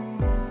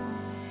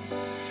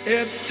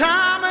 It's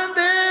time and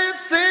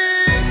this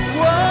is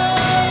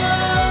what.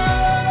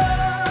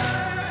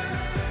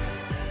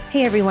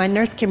 Hey everyone,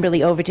 Nurse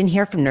Kimberly Overton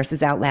here from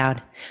Nurses Out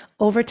Loud.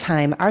 Over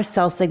time, our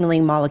cell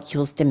signaling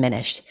molecules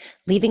diminished,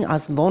 leaving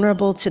us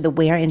vulnerable to the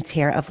wear and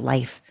tear of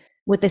life.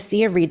 With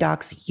ASEA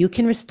Redox, you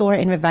can restore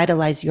and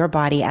revitalize your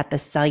body at the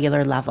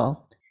cellular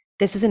level.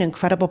 This is an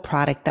incredible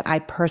product that I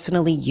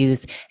personally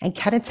use and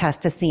can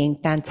attest to seeing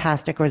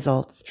fantastic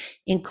results,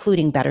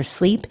 including better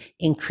sleep,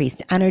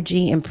 increased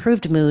energy,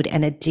 improved mood,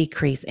 and a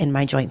decrease in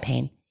my joint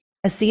pain.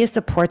 ASEA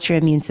supports your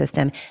immune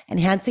system,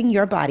 enhancing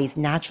your body's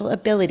natural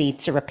ability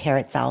to repair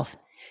itself.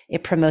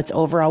 It promotes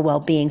overall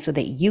well-being so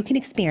that you can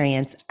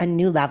experience a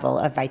new level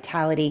of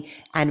vitality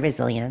and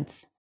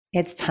resilience.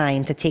 It's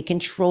time to take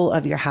control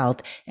of your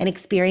health and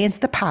experience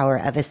the power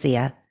of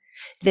ASEA.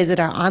 Visit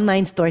our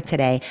online store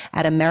today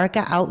at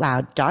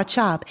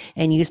americaoutloud.shop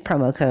and use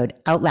promo code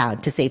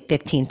OUTLOUD to save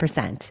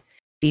 15%.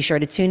 Be sure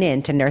to tune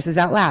in to Nurses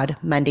Out Loud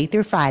Monday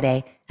through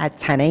Friday at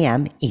 10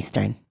 a.m.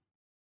 Eastern.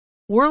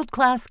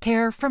 World-class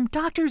care from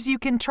doctors you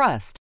can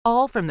trust,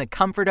 all from the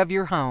comfort of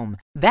your home.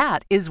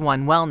 That is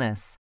One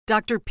Wellness.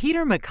 Dr.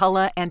 Peter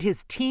McCullough and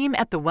his team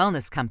at The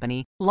Wellness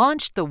Company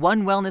launched the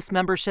One Wellness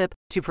membership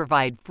to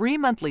provide free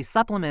monthly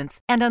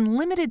supplements and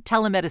unlimited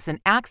telemedicine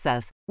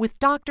access with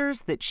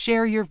doctors that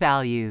share your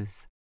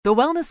values. The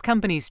Wellness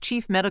Company's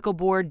Chief Medical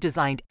Board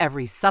designed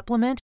every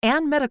supplement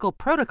and medical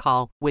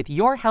protocol with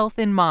your health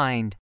in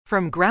mind.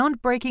 From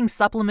groundbreaking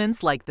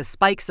supplements like the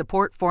Spike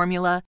Support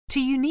Formula to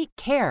unique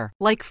care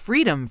like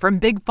Freedom from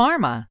Big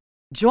Pharma.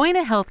 Join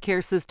a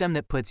healthcare system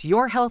that puts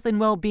your health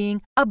and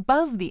well-being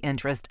above the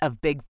interest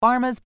of Big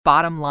Pharma's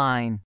bottom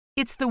line.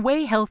 It's the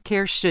way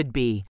healthcare should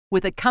be,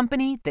 with a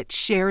company that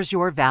shares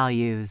your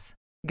values.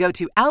 Go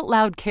to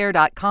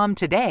OutLoudCare.com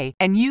today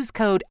and use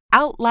code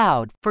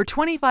OUTLOUD for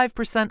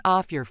 25%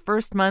 off your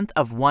first month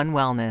of One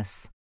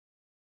Wellness.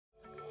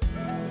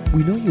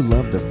 We know you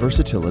love the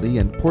versatility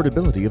and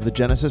portability of the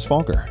Genesis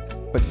Fogger,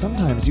 but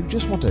sometimes you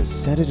just want to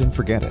set it and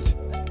forget it.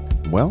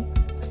 Well,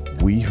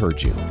 we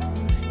heard you.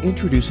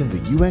 Introducing the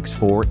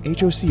UX4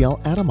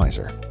 HOCL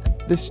Atomizer.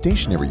 This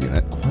stationary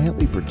unit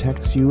quietly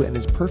protects you and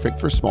is perfect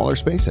for smaller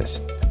spaces.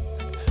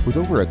 With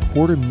over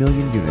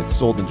 250,000 units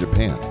sold in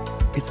Japan,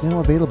 it's now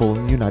available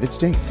in the United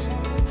States.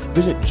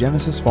 Visit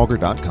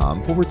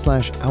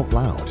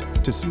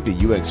genesisfogger.com/outloud to see the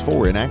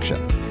UX4 in action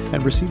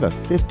and receive a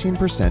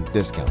 15%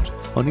 discount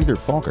on either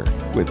Fogger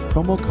with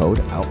promo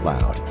code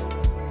OUTLOUD.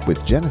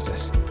 With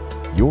Genesis,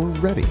 you're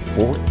ready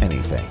for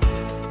anything.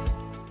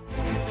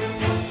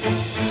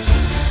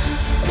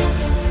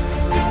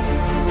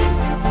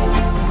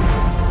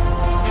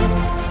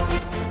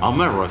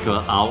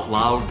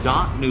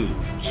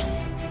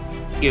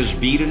 AmericaOutloud.news is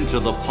beaten to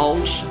the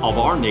pulse of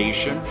our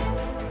nation.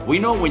 We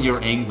know when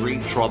you're angry,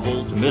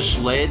 troubled,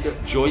 misled,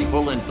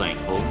 joyful, and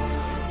thankful.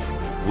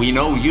 We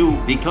know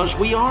you because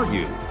we are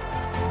you.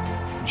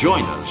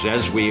 Join us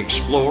as we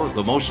explore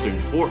the most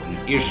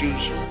important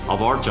issues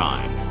of our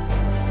time.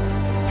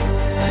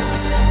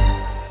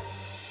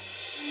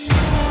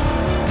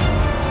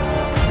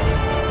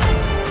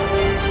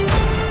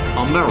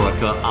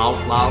 America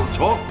Out Loud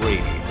Talk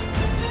Radio.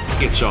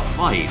 It's a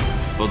fight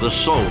for the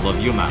soul of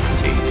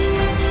humanity.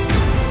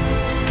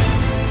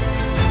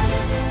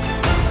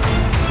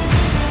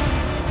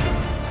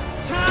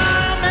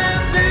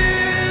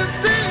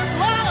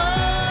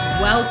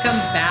 Welcome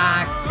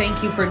back.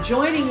 Thank you for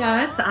joining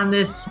us on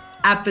this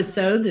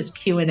episode, this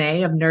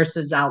Q&A of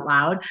Nurses Out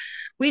Loud.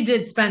 We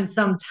did spend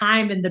some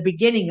time in the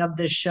beginning of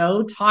the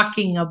show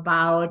talking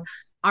about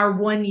our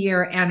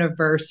 1-year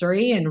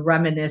anniversary and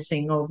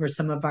reminiscing over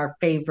some of our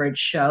favorite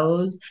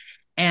shows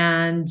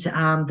and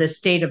the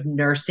state of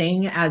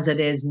nursing as it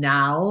is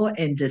now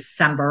in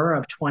December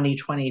of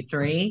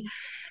 2023.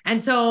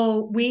 And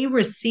so we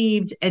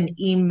received an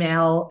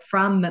email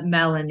from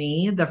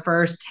Melanie. The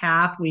first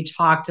half, we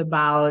talked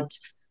about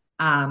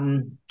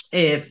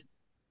if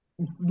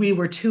we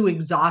were too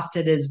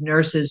exhausted as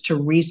nurses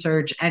to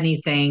research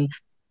anything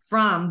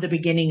from the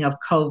beginning of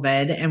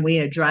COVID, and we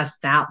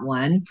addressed that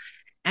one.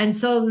 And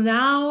so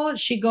now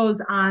she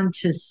goes on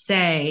to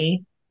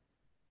say,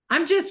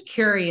 I'm just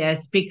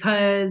curious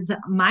because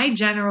my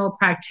general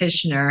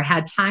practitioner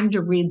had time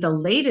to read the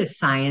latest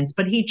science,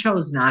 but he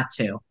chose not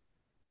to.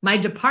 My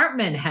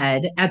department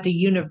head at the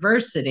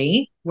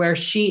university, where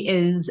she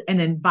is an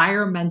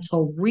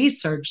environmental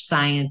research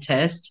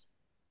scientist,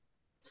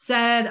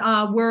 said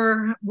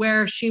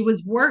where she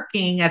was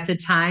working at the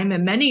time,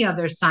 and many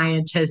other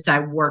scientists I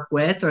work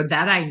with or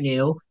that I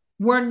knew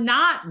were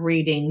not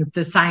reading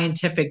the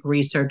scientific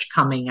research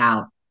coming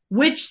out,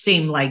 which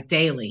seemed like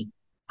daily.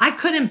 I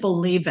couldn't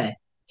believe it.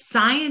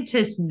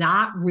 Scientists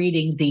not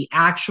reading the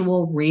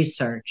actual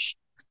research.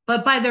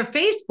 But by their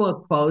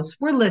Facebook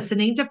quotes, we're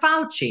listening to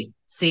Fauci,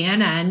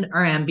 CNN,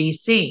 or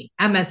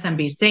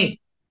MSNBC.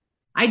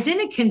 I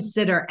didn't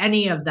consider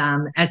any of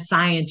them as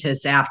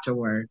scientists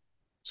afterward.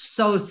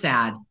 So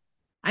sad.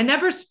 I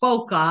never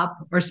spoke up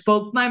or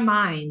spoke my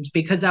mind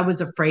because I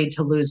was afraid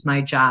to lose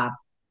my job,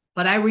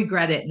 but I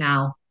regret it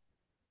now.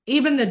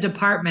 Even the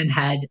department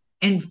head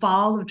in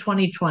fall of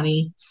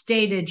 2020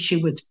 stated she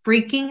was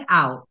freaking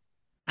out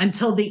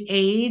until the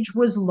age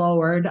was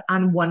lowered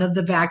on one of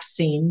the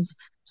vaccines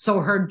so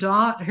her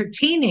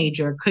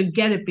teenager could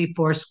get it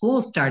before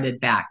school started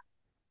back.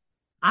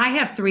 I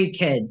have 3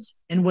 kids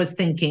and was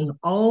thinking,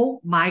 oh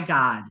my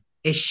God,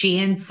 is she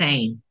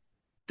insane?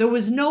 There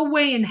was no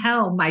way in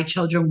hell my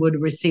children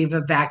would receive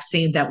a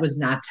vaccine that was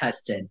not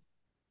tested.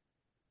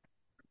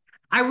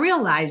 I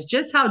realized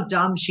just how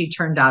dumb she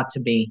turned out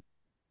to be.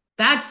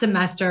 That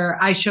semester,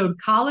 I showed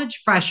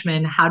college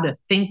freshmen how to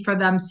think for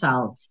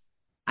themselves.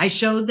 I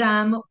showed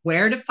them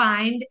where to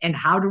find and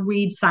how to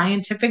read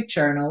scientific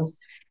journals,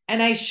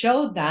 and I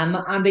showed them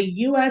on the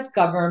US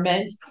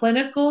government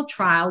clinical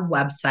trial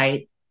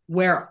website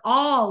where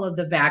all of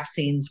the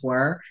vaccines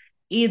were,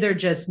 either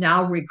just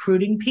now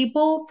recruiting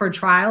people for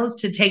trials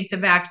to take the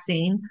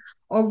vaccine,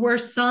 or where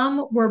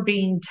some were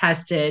being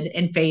tested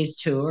in phase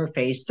 2 or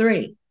phase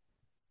 3.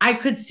 I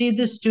could see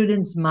the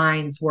students'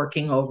 minds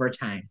working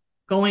overtime,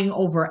 going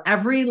over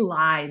every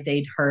lie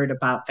they'd heard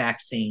about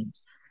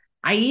vaccines.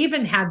 I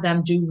even had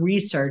them do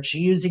research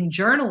using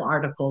journal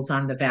articles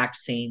on the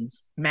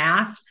vaccines,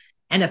 masks,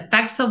 and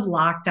effects of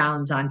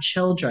lockdowns on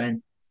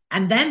children,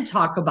 and then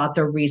talk about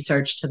their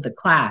research to the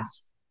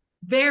class.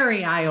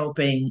 Very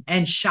eye-opening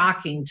and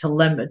shocking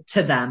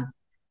to them.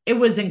 It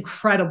was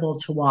incredible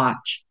to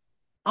watch.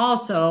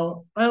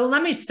 Also, well,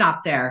 let me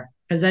stop there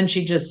because then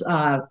she just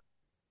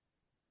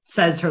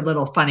says her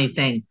little funny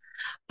thing.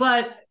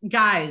 But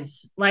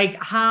guys,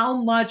 like,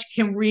 how much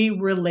can we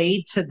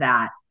relate to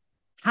that?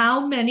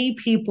 How many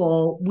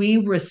people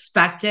we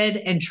respected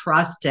and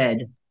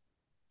trusted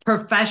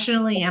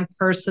professionally and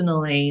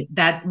personally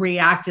that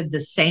reacted the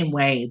same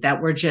way, that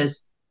were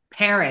just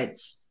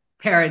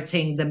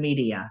parroting the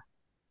media?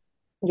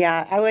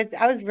 Yeah,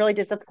 I was really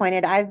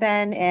disappointed. I've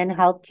been in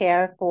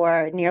healthcare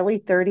for nearly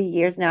 30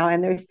 years now,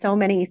 and there's so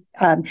many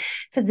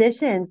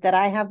physicians that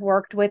I have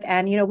worked with,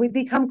 and we've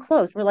become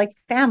close. We're like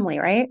family,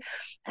 right?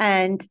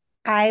 And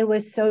I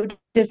was so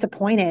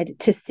disappointed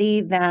to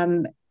see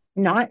them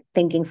not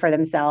thinking for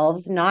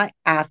themselves, not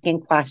asking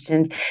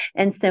questions,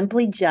 and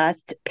simply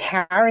just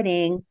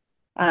parroting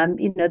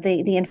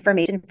the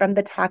information from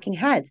the talking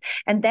heads.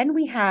 And then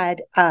we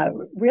had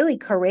really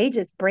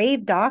courageous,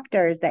 brave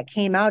doctors that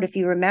came out, if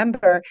you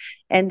remember,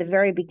 in the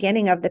very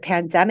beginning of the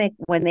pandemic,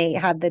 when they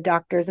had the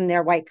doctors in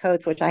their white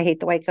coats, which I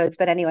hate the white coats,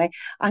 but anyway,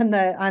 on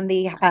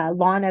the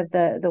lawn of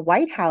the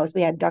White House,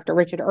 we had Dr.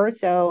 Richard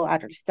Urso,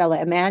 Dr.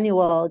 Stella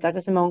Emanuel, Dr.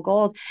 Simone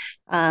Gold,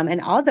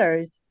 and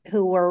others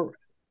who were,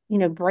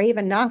 brave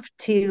enough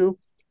to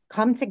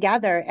come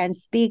together and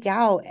speak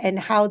out, and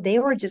how they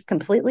were just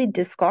completely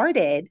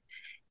discarded.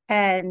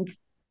 And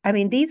I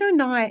mean, these are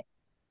not,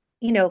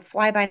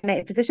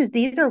 fly-by-night physicians.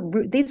 These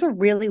were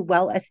really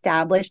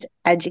well-established,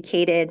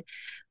 educated,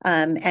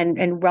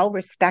 and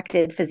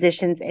well-respected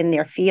physicians in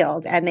their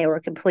field, and they were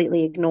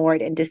completely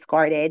ignored and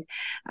discarded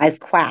as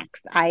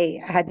quacks. I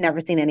had never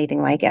seen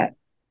anything like it.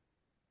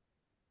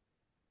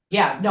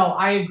 Yeah, no,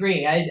 I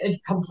agree. I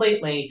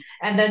completely.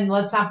 And then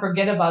let's not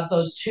forget about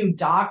those 2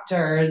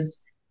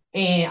 doctors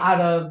out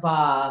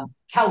of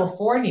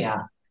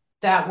California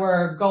that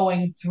were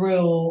going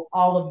through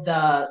all of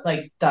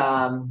the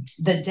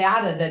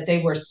data that they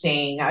were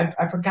seeing. I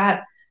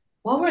forgot,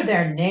 what were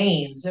their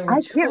names? There were I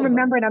 2 can't of them.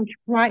 remember, and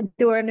I'm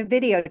doing a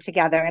video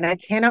together, and I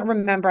cannot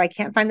remember. I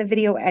can't find the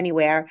video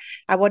anywhere.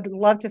 I would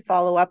love to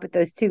follow up with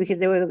those 2, because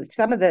they were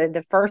some of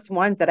the first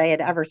ones that I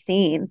had ever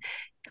seen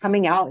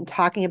coming out and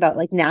talking about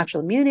like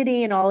natural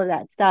immunity and all of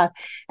that stuff,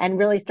 and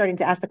really starting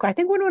to ask the question. I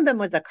think one of them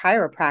was a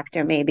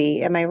chiropractor,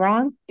 maybe. Am I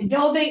wrong?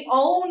 No, they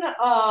owned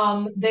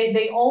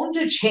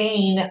a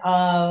chain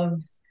of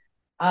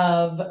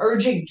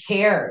urgent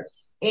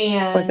cares, Was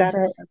and that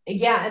it?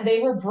 yeah, and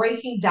they were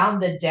breaking down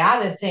the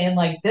data saying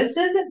like, this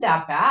isn't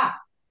that bad,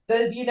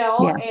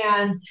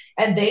 Yeah.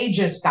 and they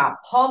just got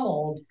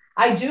pummeled.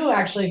 I do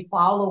actually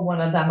follow one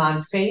of them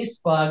on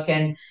Facebook,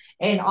 and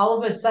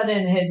all of a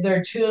sudden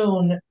their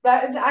tune,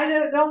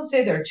 I don't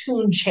say their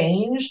tune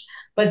changed,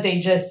 but they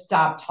just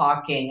stopped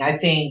talking. I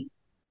think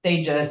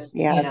they just,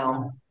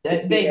 Yeah.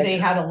 they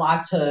had a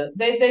lot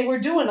they were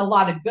doing a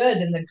lot of good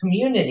in the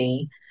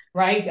community,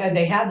 right?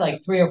 They had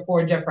like 3 or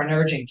 4 different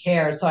urgent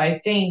care. So I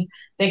think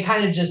they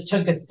kind of just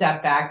took a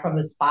step back from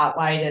the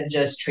spotlight and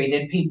just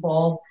treated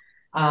people.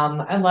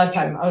 Unless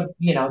I'm,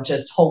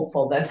 just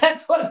hopeful that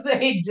that's what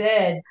they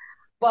did.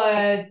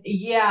 But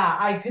yeah,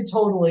 I could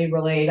totally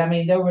relate. I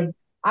mean,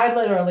 I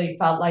literally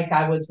felt like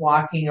I was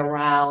walking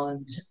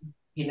around,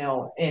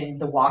 in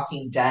The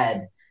Walking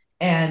Dead,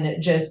 and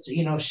just,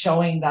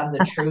 showing them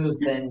the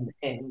truth,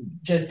 and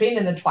just being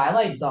in the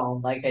twilight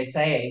zone, like I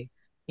say,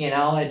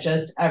 it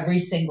just every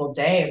single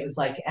day, it was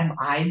like, am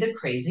I the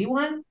crazy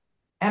one?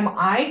 am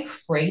I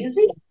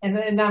crazy?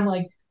 And I'm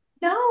like,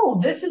 no,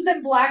 this is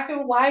in black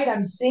and white.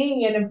 I'm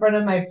seeing it in front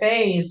of my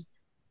face.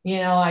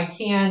 I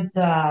can't,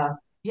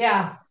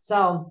 yeah.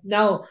 So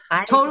no,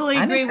 totally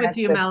I'm agree with impressed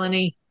you, with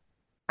Melanie.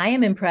 I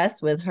am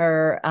impressed with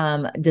her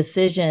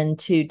decision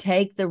to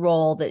take the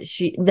role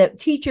that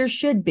teachers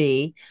should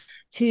be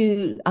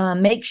to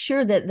make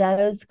sure that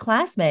those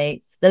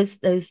classmates,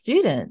 those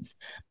students,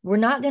 were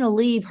not going to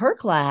leave her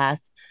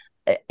class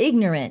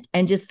ignorant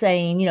and just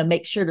saying,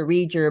 make sure to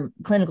read your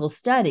clinical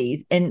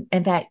studies. And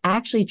in fact,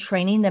 actually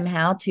training them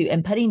how to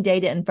and putting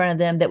data in front of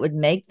them that would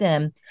make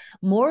them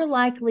more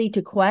likely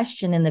to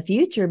question in the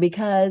future,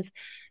 because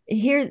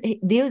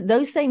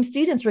those same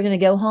students were going to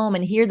go home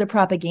and hear the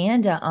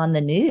propaganda on the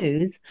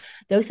news.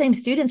 Those same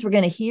students were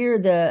going to hear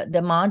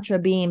the mantra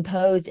being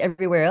posed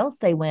everywhere else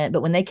they went.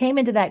 But when they came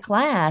into that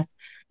class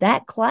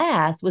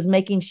was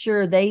making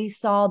sure they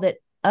saw that,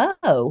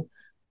 oh,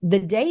 the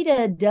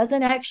data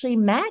doesn't actually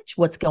match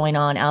what's going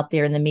on out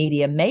there in the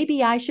media.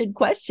 Maybe I should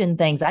question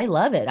things. I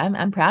love it.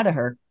 I'm proud of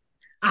her.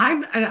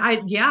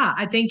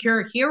 I think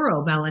you're a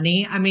hero,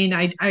 Melanie. I mean,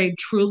 I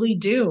truly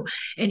do.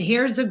 And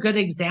here's a good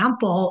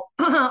example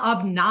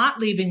of not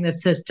leaving the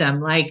system,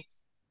 like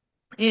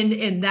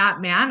in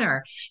that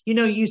manner.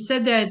 You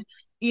said that,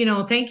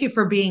 thank you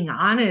for being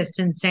honest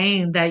and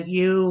saying that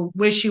you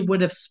wish you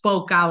would have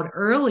spoke out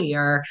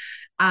earlier,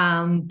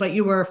 but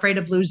you were afraid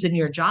of losing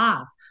your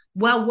job.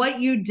 Well, what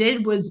you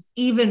did was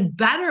even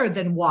better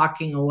than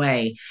walking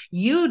away.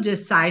 You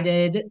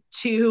decided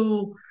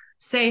to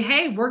say,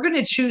 hey, we're going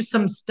to choose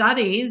some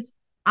studies.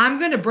 I'm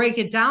going to break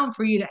it down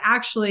for you to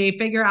actually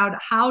figure out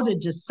how to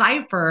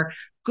decipher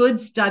good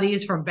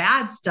studies from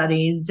bad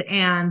studies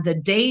and the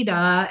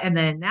data and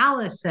the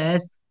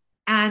analysis,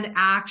 and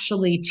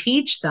actually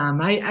teach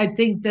them. I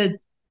think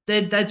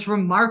that's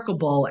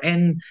remarkable.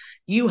 And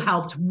you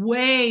helped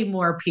way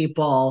more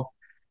people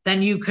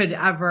than you could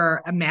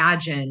ever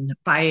imagine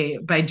by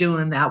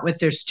doing that with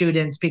their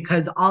students,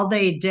 because all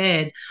they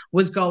did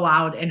was go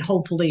out and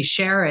hopefully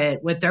share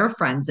it with their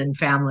friends and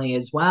family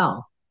as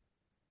well.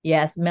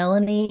 Yes,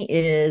 Melanie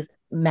is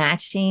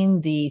matching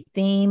the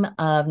theme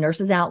of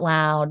Nurses Out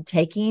Loud,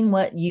 taking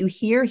what you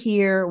hear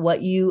here,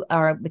 what you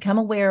are become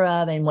aware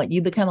of, and what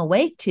you become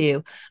awake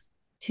to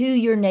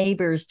your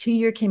neighbors, to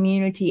your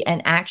community,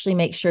 and actually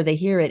make sure they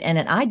hear it. And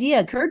an idea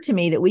occurred to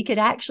me that we could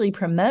actually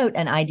promote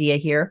an idea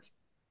here,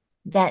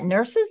 that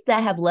nurses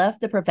that have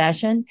left the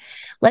profession,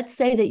 let's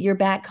say that you're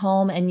back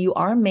home and you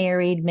are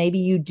married, maybe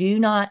you do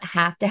not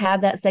have to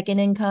have that second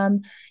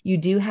income. You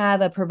do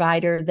have a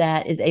provider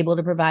that is able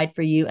to provide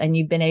for you, and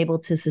you've been able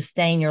to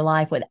sustain your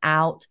life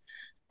without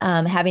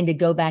having to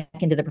go back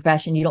into the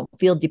profession. You don't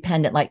feel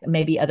dependent like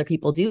maybe other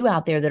people do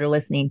out there that are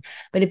listening.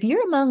 But if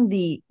you're among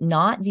the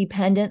not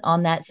dependent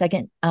on that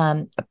second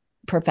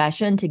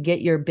profession to get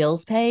your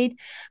bills paid,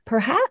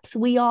 perhaps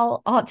we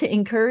all ought to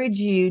encourage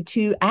you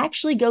to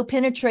actually go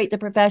penetrate the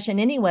profession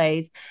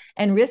anyways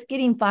and risk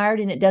getting fired.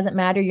 And it doesn't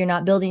matter. You're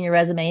not building your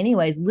resume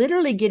anyways.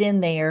 Literally get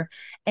in there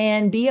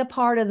and be a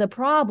part of the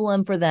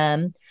problem for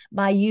them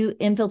by you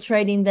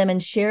infiltrating them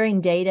and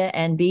sharing data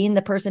and being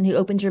the person who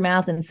opens your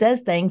mouth and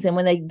says things. And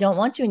when they don't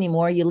want you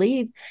anymore, you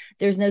leave.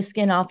 There's no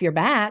skin off your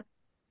back.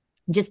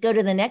 Just go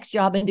to the next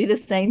job and do the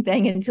same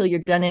thing until you're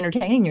done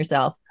entertaining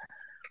yourself.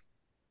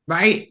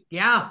 Right.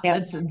 Yeah.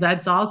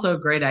 That's also a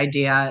great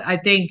idea. I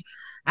think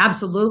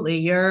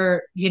absolutely.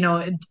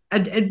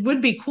 It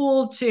would be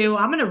cool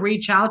I'm going to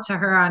reach out to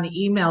her on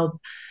email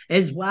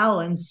as well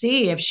and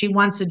see if she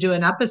wants to do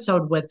an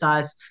episode with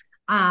us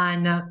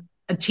on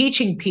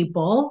teaching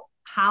people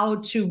how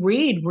to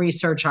read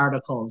research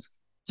articles.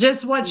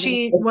 Just what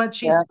she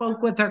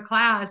spoke with her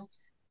class,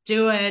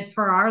 do it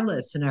for our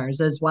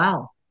listeners as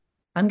well.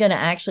 I'm going to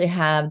actually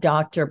have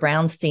Dr.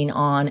 Brownstein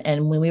on.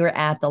 And when we were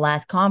at the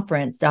last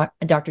conference,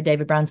 Dr.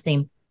 David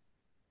Brownstein,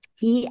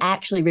 he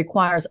actually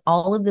requires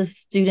all of the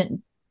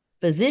student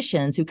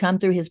physicians who come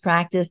through his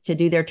practice to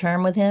do their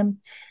term with him.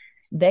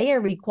 They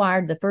are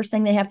required, the first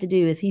thing they have to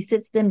do is he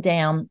sits them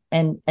down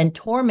and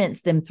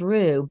torments them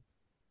through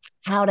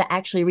how to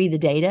actually read the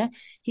data.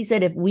 He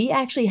said, if we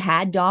actually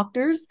had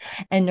doctors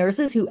and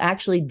nurses who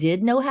actually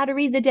did know how to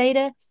read the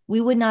data,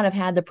 we would not have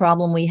had the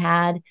problem we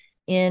had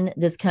in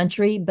this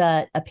country.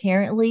 But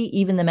apparently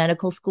even the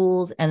medical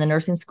schools and the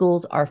nursing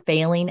schools are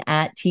failing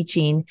at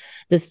teaching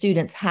the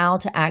students how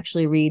to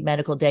actually read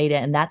medical data.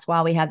 And that's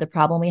why we have the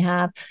problem we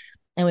have.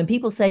 And when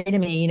people say to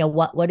me,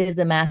 what does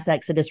the mass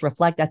exodus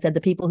reflect? I said,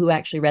 the people who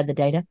actually read the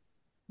data,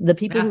 the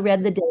people who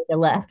read the data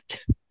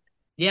left.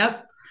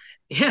 Yep.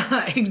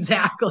 Yeah,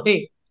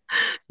 exactly.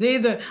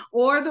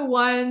 Or the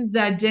ones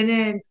that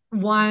did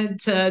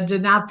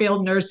not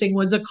feel nursing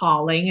was a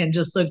calling and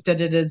just looked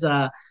at it as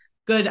a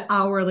good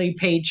hourly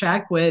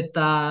paycheck with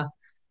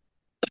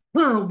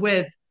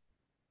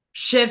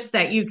shifts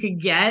that you could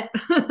get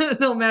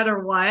no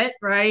matter what,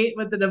 right?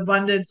 With an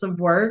abundance of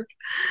work.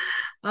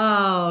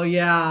 Oh,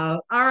 yeah.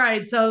 All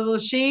right. So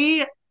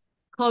she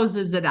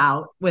closes it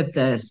out with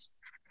this.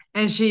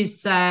 And she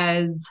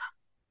says,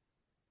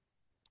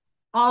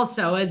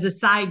 also, as a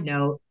side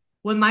note,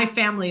 when my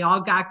family all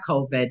got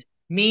COVID,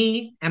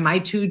 Me and my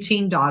 2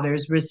 teen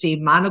daughters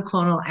received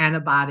monoclonal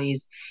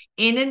antibodies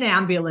in an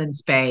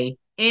ambulance bay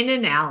in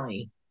an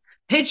alley.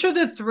 Picture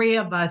the 3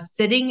 of us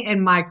sitting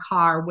in my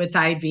car with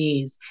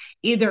IVs,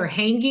 either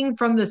hanging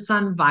from the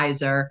sun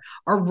visor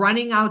or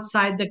running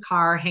outside the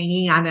car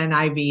hanging on an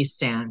IV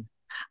stand.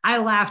 I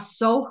laugh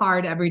so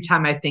hard every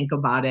time I think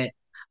about it.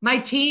 My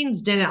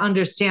teens didn't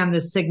understand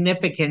the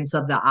significance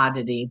of the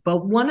oddity,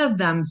 but one of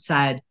them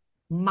said,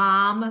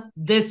 "Mom,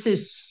 this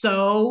is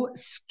so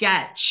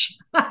sketch."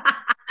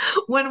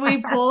 When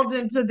we pulled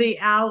into the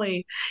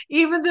alley,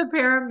 even the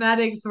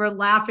paramedics were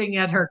laughing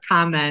at her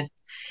comment.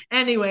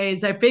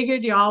 Anyways, I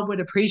figured y'all would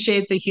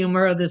appreciate the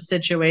humor of the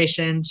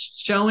situation,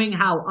 showing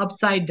how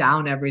upside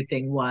down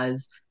everything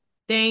was.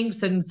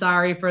 Thanks, and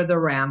sorry for the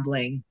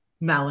rambling,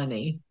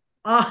 Melanie.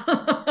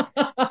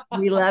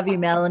 We love you,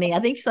 Melanie. I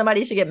think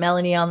somebody should get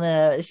Melanie on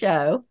the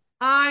show.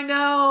 I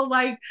know,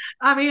 like,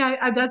 I mean,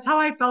 that's how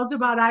I felt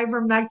about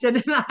ivermectin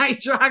and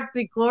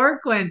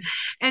hydroxychloroquine.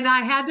 And I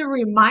had to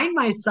remind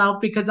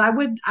myself because I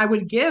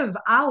would give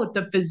out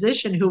the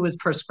physician who was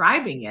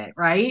prescribing it,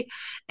 right?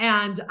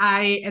 And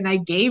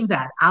I gave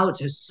that out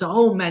to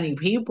so many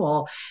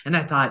people. And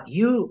I thought,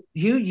 you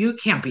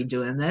can't be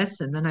doing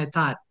this. And then I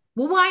thought,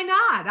 well, why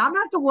not? I'm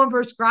not the one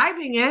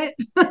prescribing it.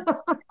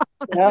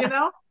 Yeah. You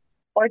know?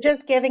 Or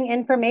just giving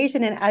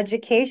information and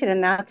education.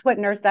 And that's what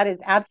that is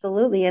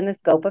absolutely in the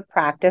scope of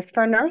practice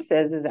for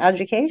nurses is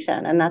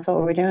education. And that's what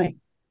we're doing.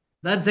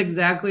 That's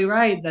exactly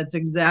right. That's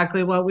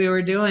exactly what we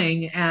were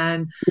doing.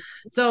 And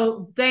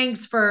so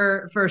thanks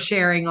for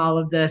sharing all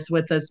of this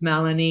with us,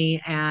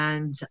 Melanie.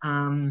 And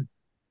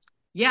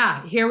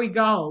yeah, here we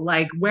go.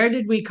 Like, where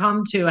did we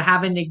come to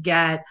having to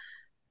get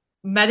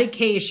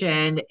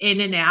medication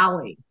in an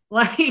alley?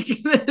 Like,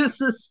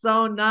 this is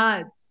so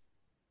nuts.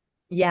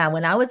 Yeah,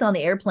 when I was on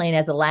the airplane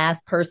as the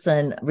last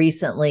person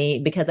recently,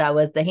 because I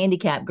was the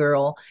handicap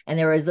girl, and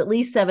there was at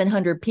least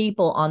 700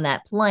 people on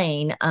that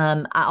plane.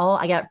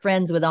 I got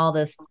friends with all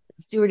the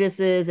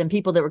stewardesses and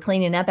people that were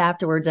cleaning up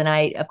afterwards, and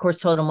I, of course,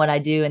 told them what I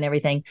do and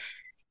everything.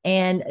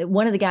 And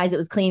one of the guys that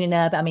was cleaning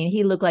up, I mean,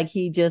 he looked like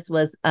he just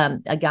was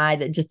a guy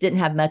that just didn't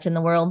have much in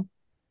the world.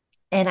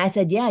 And I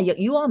said, yeah,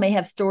 you all may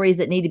have stories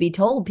that need to be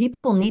told.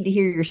 People need to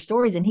hear your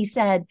stories. And he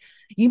said,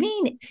 you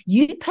mean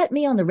you'd put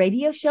me on the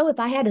radio show if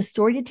I had a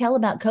story to tell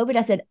about COVID?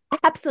 I said,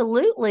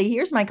 absolutely.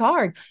 Here's my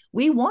card.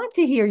 We want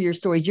to hear your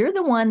stories. You're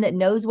the one that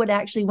knows what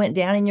actually went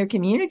down in your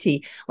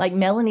community. Like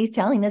Melanie's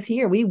telling us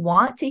here, we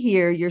want to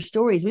hear your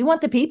stories. We want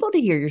the people to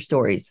hear your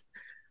stories.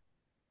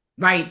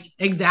 Right,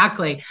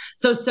 exactly.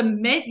 So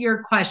submit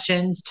your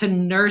questions to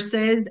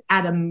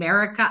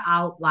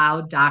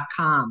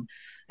nurses@americaoutloud.com.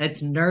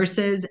 That's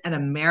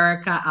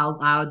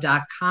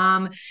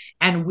nurses@americaoutloud.com.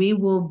 And we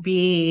will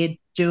be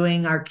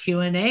doing our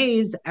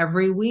Q&As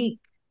every week.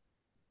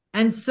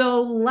 And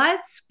so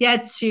let's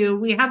get to,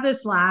 we have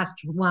this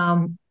last,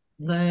 well,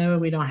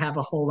 we don't have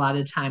a whole lot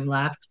of time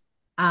left.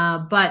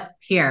 But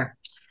here,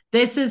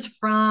 this is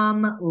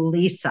from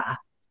Lisa.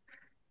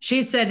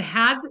 She said,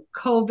 had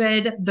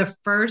COVID the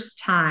first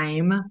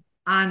time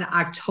on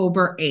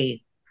October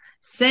 8th.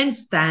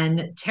 Since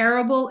then,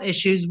 terrible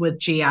issues with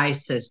GI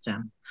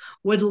system.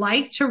 Would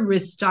like to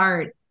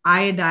restart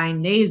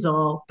iodine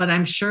nasal, but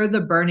I'm sure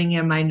the burning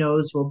in my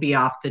nose will be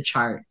off the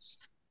charts.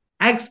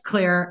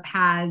 Xclear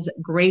has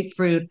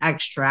grapefruit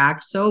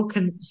extract, so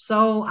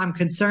I'm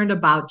concerned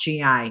about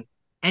GI.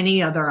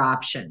 Any other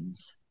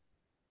options?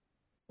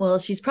 Well,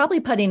 she's probably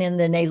putting in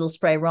the nasal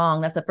spray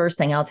wrong. That's the first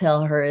thing I'll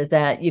tell her is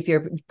that if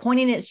you're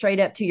pointing it straight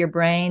up to your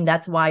brain,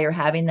 that's why you're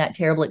having that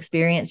terrible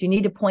experience. You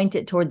need to point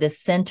it toward the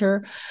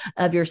center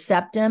of your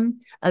septum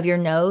of your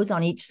nose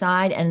on each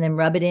side and then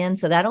rub it in.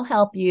 So that'll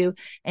help you.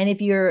 And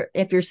if you're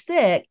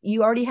sick,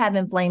 you already have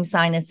inflamed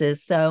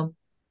sinuses. So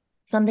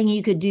something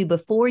you could do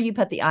before you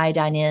put the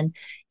iodine in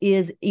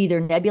is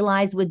either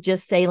nebulize with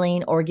just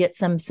saline or get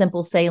some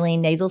simple saline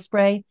nasal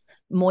spray.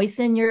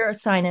 Moisten your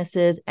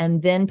sinuses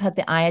and then put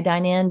the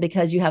iodine in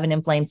because you have an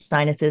inflamed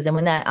sinuses. And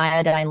when that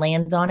iodine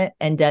lands on it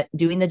and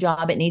doing the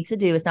job it needs to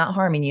do, it's not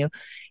harming you.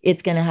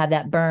 It's going to have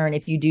that burn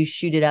if you do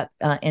shoot it up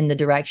in the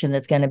direction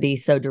that's going to be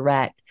so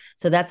direct.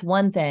 So that's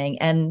one thing.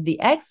 And the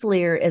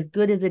Xclear, as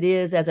good as it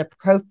is as a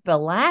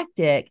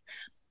prophylactic,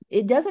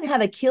 it doesn't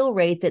have a kill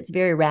rate that's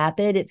very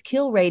rapid. Its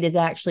kill rate is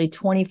actually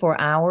 24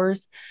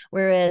 hours,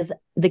 whereas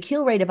the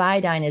kill rate of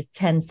iodine is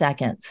 10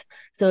 seconds.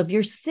 So if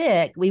you're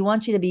sick, we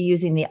want you to be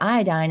using the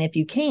iodine if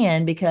you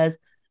can, because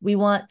we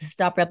want to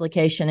stop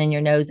replication in your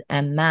nose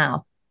and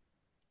mouth.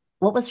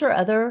 What was her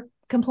other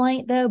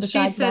complaint, though?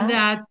 She said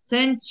that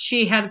since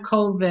she had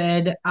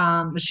COVID,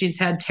 she's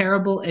had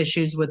terrible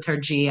issues with her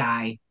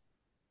GI.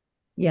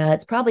 Yeah,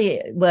 it's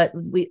probably what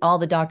all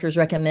the doctors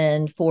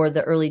recommend for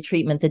the early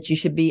treatment, that you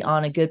should be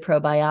on a good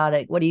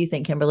probiotic. What do you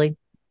think, Kimberly?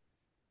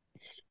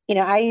 You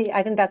know,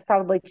 I think that's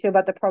probably true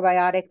about the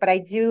probiotic, but I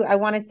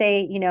want to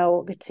say, you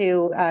know,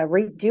 to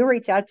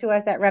reach out to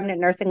us at Remnant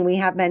Nursing. We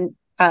have been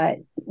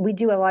we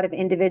do a lot of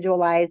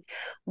individualized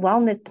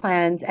wellness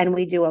plans, and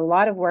we do a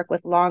lot of work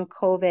with long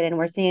COVID, and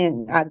we're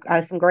seeing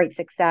some great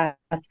success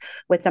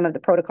with some of the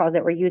protocols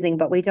that we're using,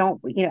 but we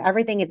don't,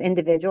 everything is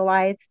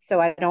individualized. So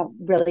I don't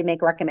really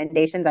make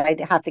recommendations. I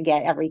have to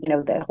get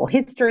the whole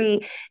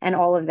history and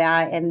all of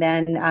that. And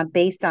then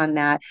based on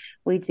that,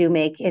 we do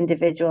make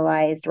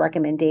individualized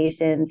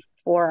recommendations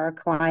for our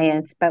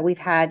clients, but we've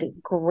had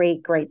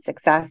great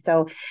success.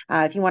 So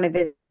if you want to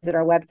visit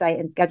our website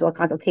and schedule a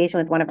consultation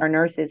with one of our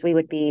nurses, we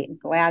would be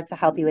glad to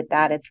help you with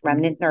that. It's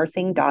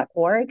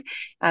remnantnursing.org.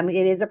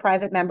 It is a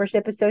private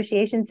membership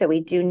association, so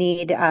we do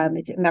need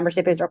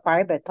membership is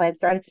required, but plans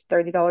start at just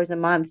 $30 a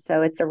month.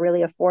 So it's a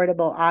really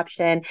affordable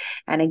option.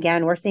 And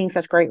again, we're seeing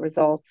such great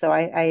results. So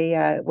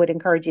I would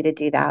encourage you to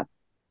do that.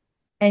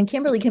 And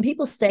Kimberly, can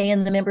people stay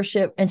in the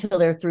membership until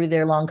they're through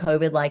their long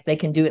COVID? Like they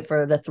can do it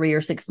for the 3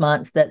 or 6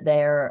 months that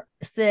they're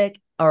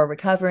sick or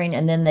recovering,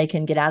 and then they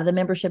can get out of the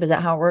membership? Is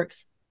that how it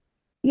works?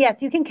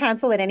 Yes, you can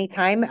cancel at any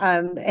time,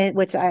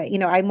 which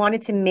I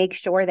wanted to make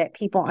sure that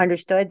people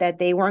understood that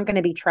they weren't going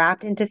to be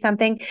trapped into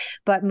something.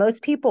 But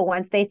most people,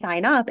 once they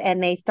sign up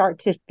and they start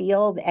to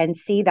feel and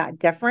see that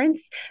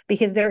difference,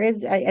 because there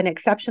is an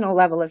exceptional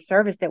level of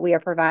service that we are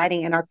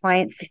providing, and our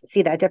clients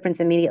see that difference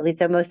immediately.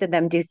 So most of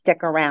them do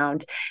stick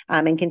around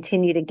and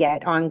continue to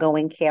get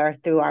ongoing care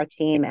through our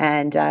team.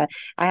 And I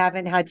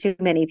haven't had too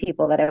many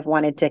people that have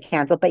wanted to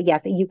cancel. But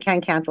yes, you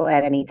can cancel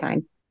at any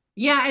time.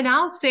 Yeah, and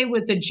I'll say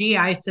with the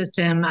GI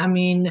system, I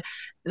mean,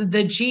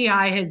 the GI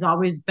has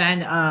always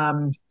been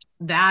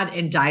that,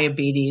 and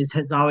diabetes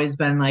has always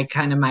been like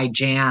kind of my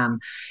jam.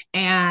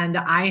 And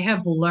I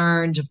have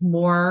learned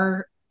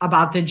more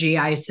about the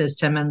GI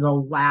system in the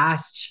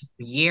last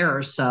year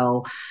or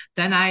so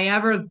than I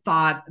ever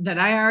thought that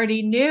I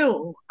already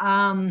knew.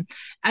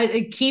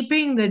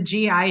 Keeping the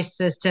GI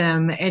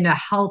system in a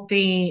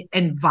healthy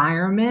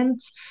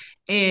environment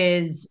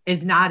is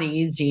not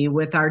easy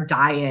with our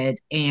diet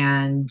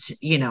and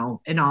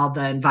and all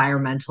the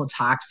environmental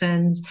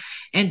toxins.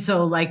 And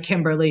so like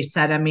Kimberly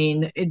said, I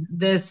mean,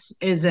 it's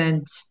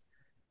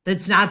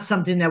not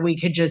something that we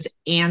could just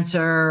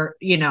answer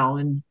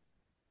and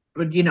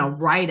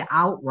right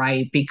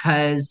outright,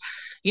 because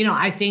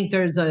I think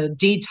there's a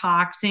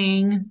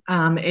detoxing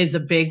is a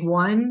big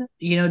one,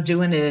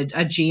 doing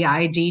a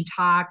GI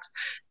detox.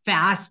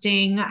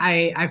 Fasting,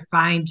 I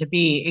find to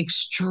be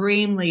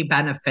extremely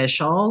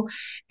beneficial.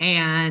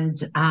 And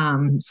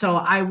so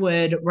I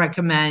would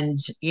recommend,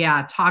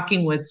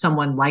 talking with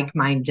someone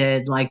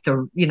like-minded, like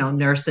the,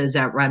 nurses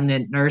at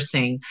Remnant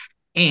Nursing.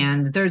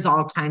 And there's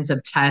all kinds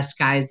of tests,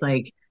 guys,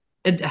 like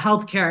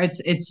healthcare,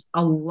 it's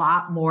a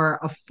lot more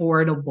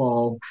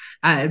affordable.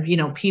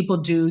 People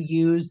do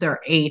use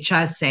their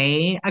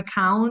HSA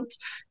account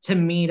to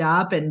meet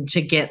up and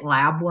to get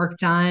lab work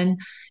done.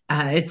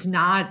 It's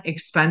not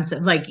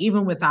expensive, like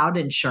even without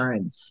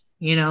insurance,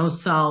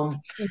 so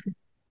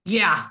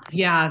yeah.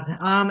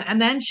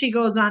 And then she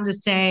goes on to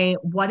say,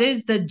 what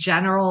is the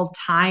general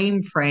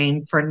time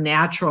frame for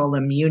natural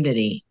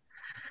immunity?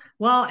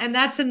 Well, and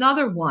that's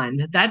another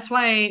one. That's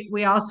why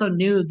we also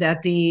knew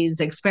that these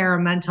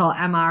experimental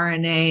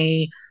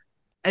mRNA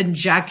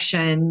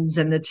injections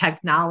and the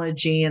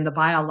technology and the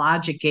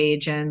biologic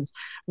agents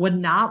would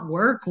not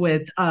work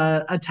with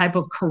a type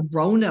of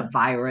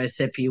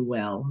coronavirus, if you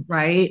will,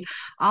 right?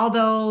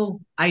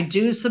 Although I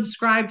do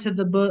subscribe to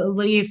the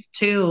belief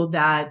too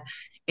that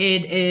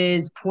it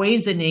is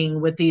poisoning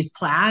with these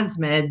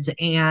plasmids.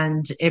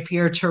 And if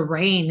your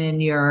terrain in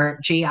your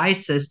GI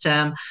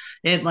system,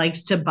 it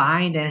likes to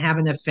bind and have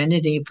an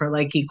affinity for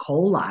like E.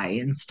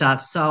 coli and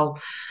stuff. So,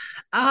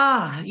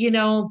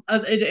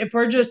 if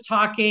we're just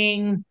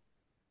talking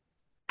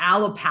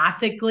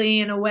allopathically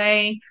in a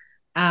way,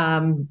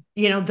 the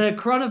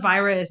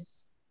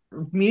coronavirus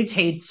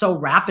mutates so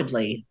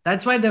rapidly.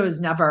 That's why there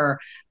was never,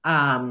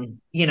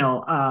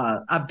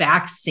 a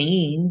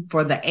vaccine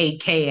for the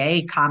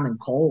AKA common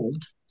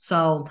cold.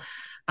 So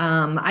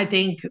I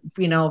think,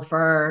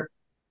 for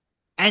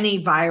any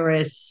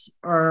virus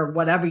or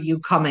whatever you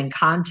come in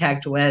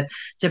contact with,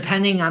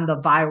 depending on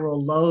the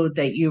viral load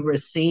that you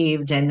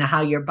received and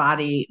how your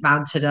body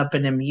mounted up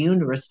an immune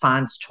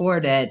response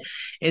toward it,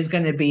 is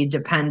going to be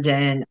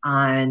dependent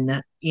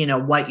on,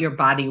 what your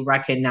body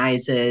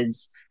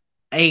recognizes,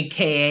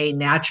 AKA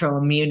natural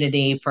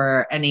immunity,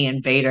 for any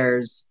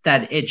invaders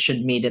that it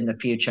should meet in the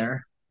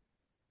future.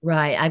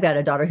 Right. I've got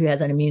a daughter who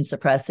has an immune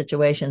suppressed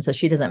situation, so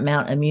she doesn't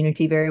mount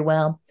immunity very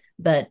well.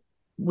 But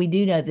we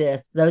do know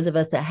this, those of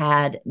us that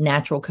had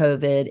natural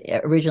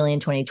COVID originally in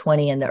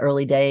 2020 in the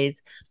early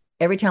days,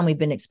 every time we've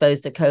been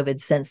exposed to COVID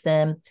since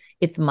then,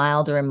 it's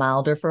milder and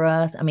milder for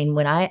us. I mean,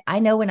 when I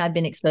know when I've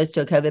been exposed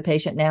to a COVID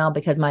patient now,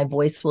 because my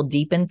voice will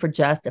deepen for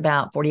just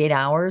about 48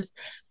 hours,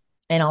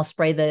 and I'll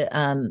spray the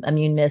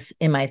immune mist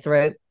in my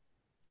throat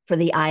for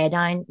the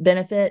iodine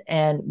benefit.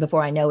 And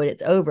before I know it,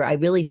 it's over. I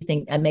really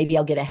think maybe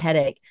I'll get a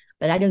headache,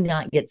 but I do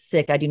not get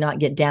sick. I do not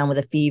get down with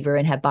a fever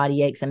and have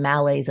body aches and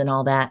malaise and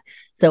all that.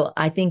 So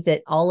I think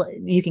that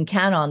you can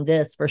count on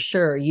this for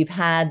sure. You've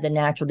had the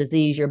natural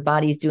disease. Your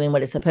body's doing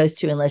what it's supposed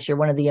to, unless you're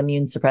one of the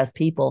immune suppressed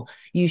people.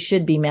 You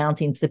should be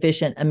mounting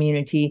sufficient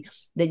immunity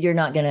that you're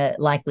not going to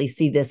likely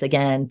see this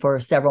again for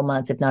several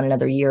months, if not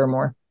another year or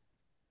more.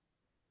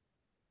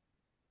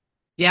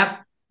 Yep.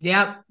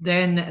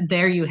 Then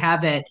there you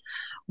have it.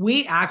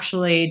 We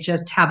actually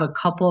just have a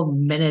couple of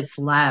minutes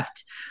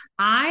left.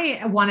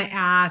 I want to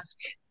ask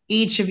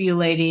each of you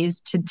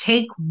ladies to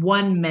take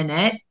 1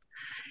 minute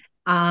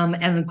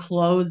and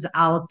close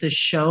out the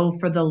show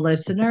for the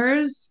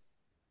listeners.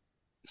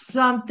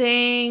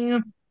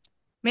 Something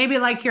maybe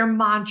like your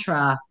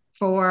mantra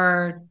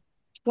for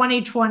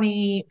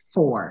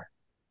 2024.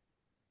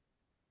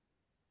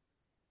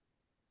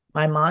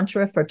 My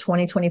mantra for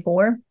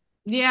 2024?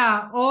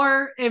 Yeah.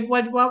 Or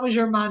what was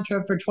your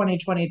mantra for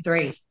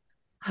 2023?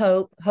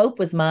 Hope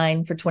was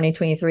mine for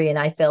 2023. And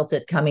I felt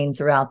it coming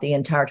throughout the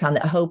entire time,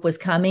 that hope was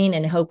coming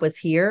and hope was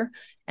here.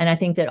 And I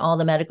think that all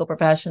the medical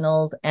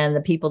professionals and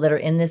the people that are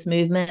in this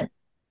movement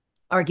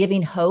are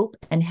giving hope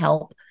and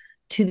help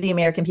to the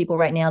American people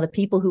right now. The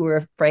people who were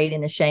afraid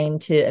and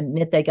ashamed to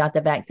admit they got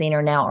the vaccine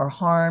are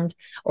harmed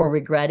or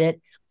regret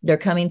it. They're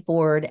coming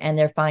forward and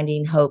they're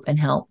finding hope and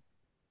help.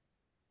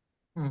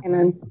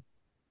 Amen.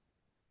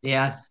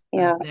 Yes.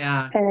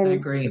 Yeah. I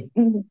agree.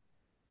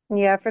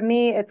 Yeah, for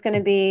me, it's going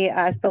to be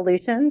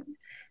solutions,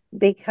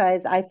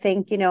 because I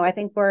think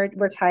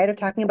we're tired of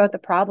talking about the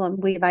problem.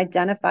 We've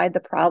identified the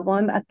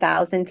problem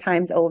 1,000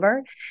 times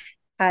over,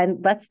 and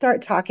let's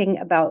start talking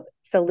about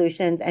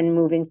solutions and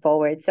moving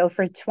forward. So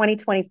for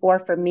 2024,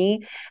 for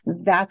me,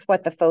 that's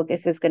what the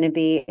focus is going to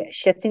be: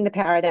 shifting the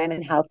paradigm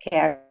in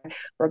healthcare.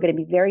 We're going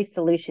to be very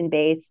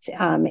solution-based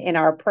in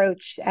our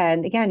approach.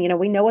 And again,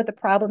 we know what the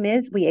problem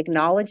is, we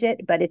acknowledge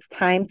it, but it's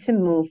time to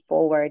move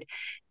forward,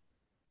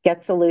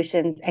 get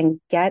solutions,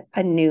 and get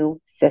a new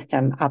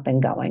system up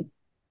and going.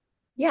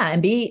 Yeah.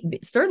 And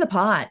stir the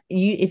pot.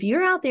 If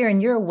you're out there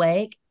and you're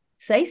awake,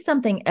 say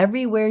something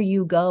everywhere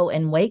you go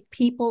and wake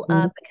people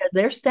up, because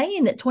they're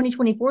saying that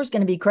 2024 is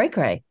going to be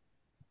cray-cray.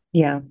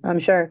 Yeah, I'm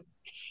sure.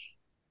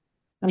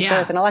 I'm sure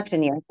it's an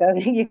election year, so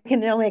you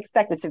can only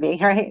expect it to be,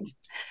 right?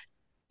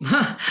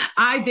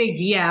 I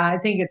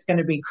think it's going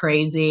to be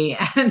crazy.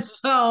 And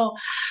so,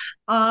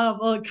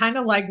 kind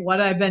of like what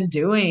I've been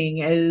doing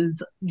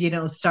is,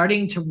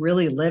 starting to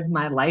really live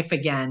my life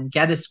again,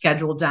 get a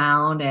schedule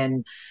down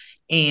and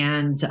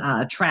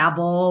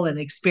travel and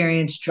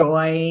experience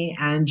joy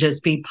and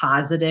just be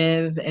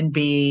positive and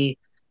be,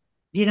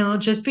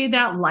 just be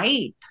that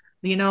light.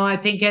 I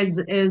think as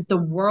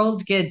the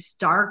world gets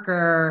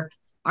darker,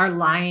 our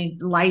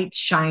light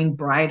shine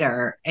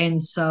brighter.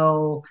 And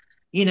so,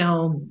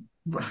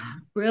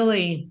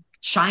 really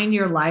shine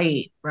your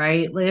light,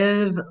 right?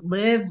 Live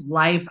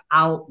life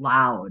out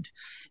loud.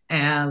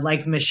 And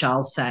like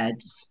Michelle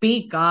said,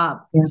 speak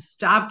up,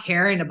 stop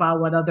caring about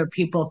what other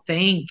people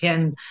think.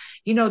 And,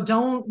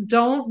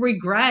 don't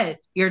regret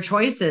your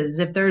choices.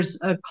 If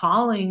there's a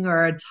calling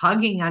or a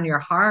tugging on your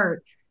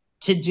heart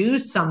to do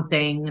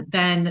something,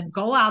 then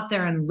go out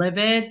there and live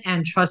it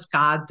and trust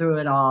God through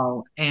it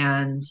all.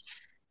 And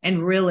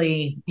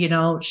really,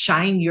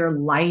 shine your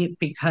light,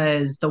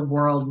 because the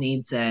world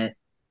needs it.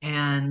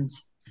 And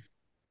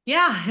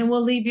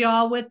we'll leave you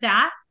all with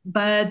that.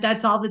 But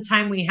that's all the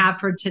time we have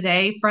for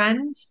today,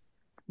 friends.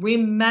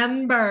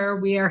 Remember,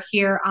 we are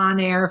here on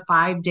air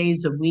 5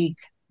 days a week,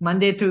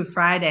 Monday through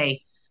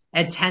Friday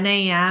at 10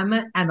 a.m.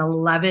 and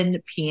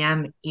 11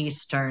 p.m.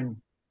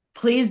 Eastern.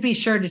 Please be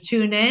sure to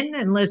tune in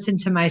and listen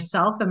to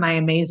myself and my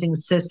amazing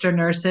sister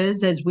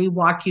nurses as we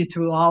walk you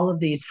through all of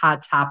these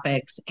hot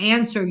topics,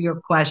 answer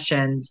your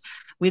questions.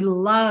 We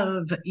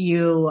love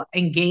you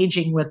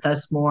engaging with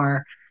us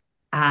more,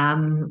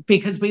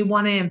 because we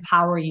want to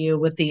empower you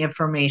with the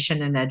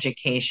information and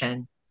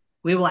education.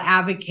 We will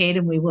advocate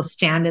and we will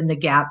stand in the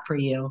gap for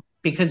you,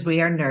 because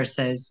we are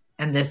nurses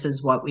and this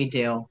is what we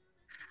do.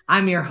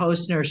 I'm your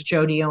host, Nurse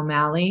Jodi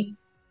O'Malley.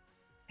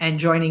 And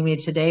joining me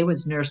today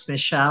was Nurse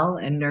Michelle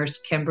and Nurse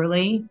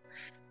Kimberly.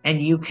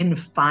 And you can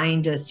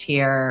find us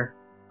here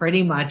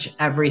pretty much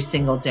every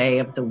single day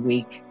of the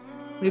week.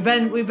 We've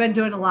been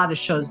doing a lot of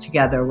shows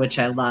together, which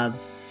I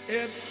love.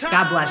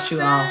 God bless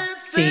you all.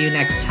 See you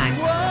next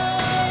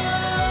time.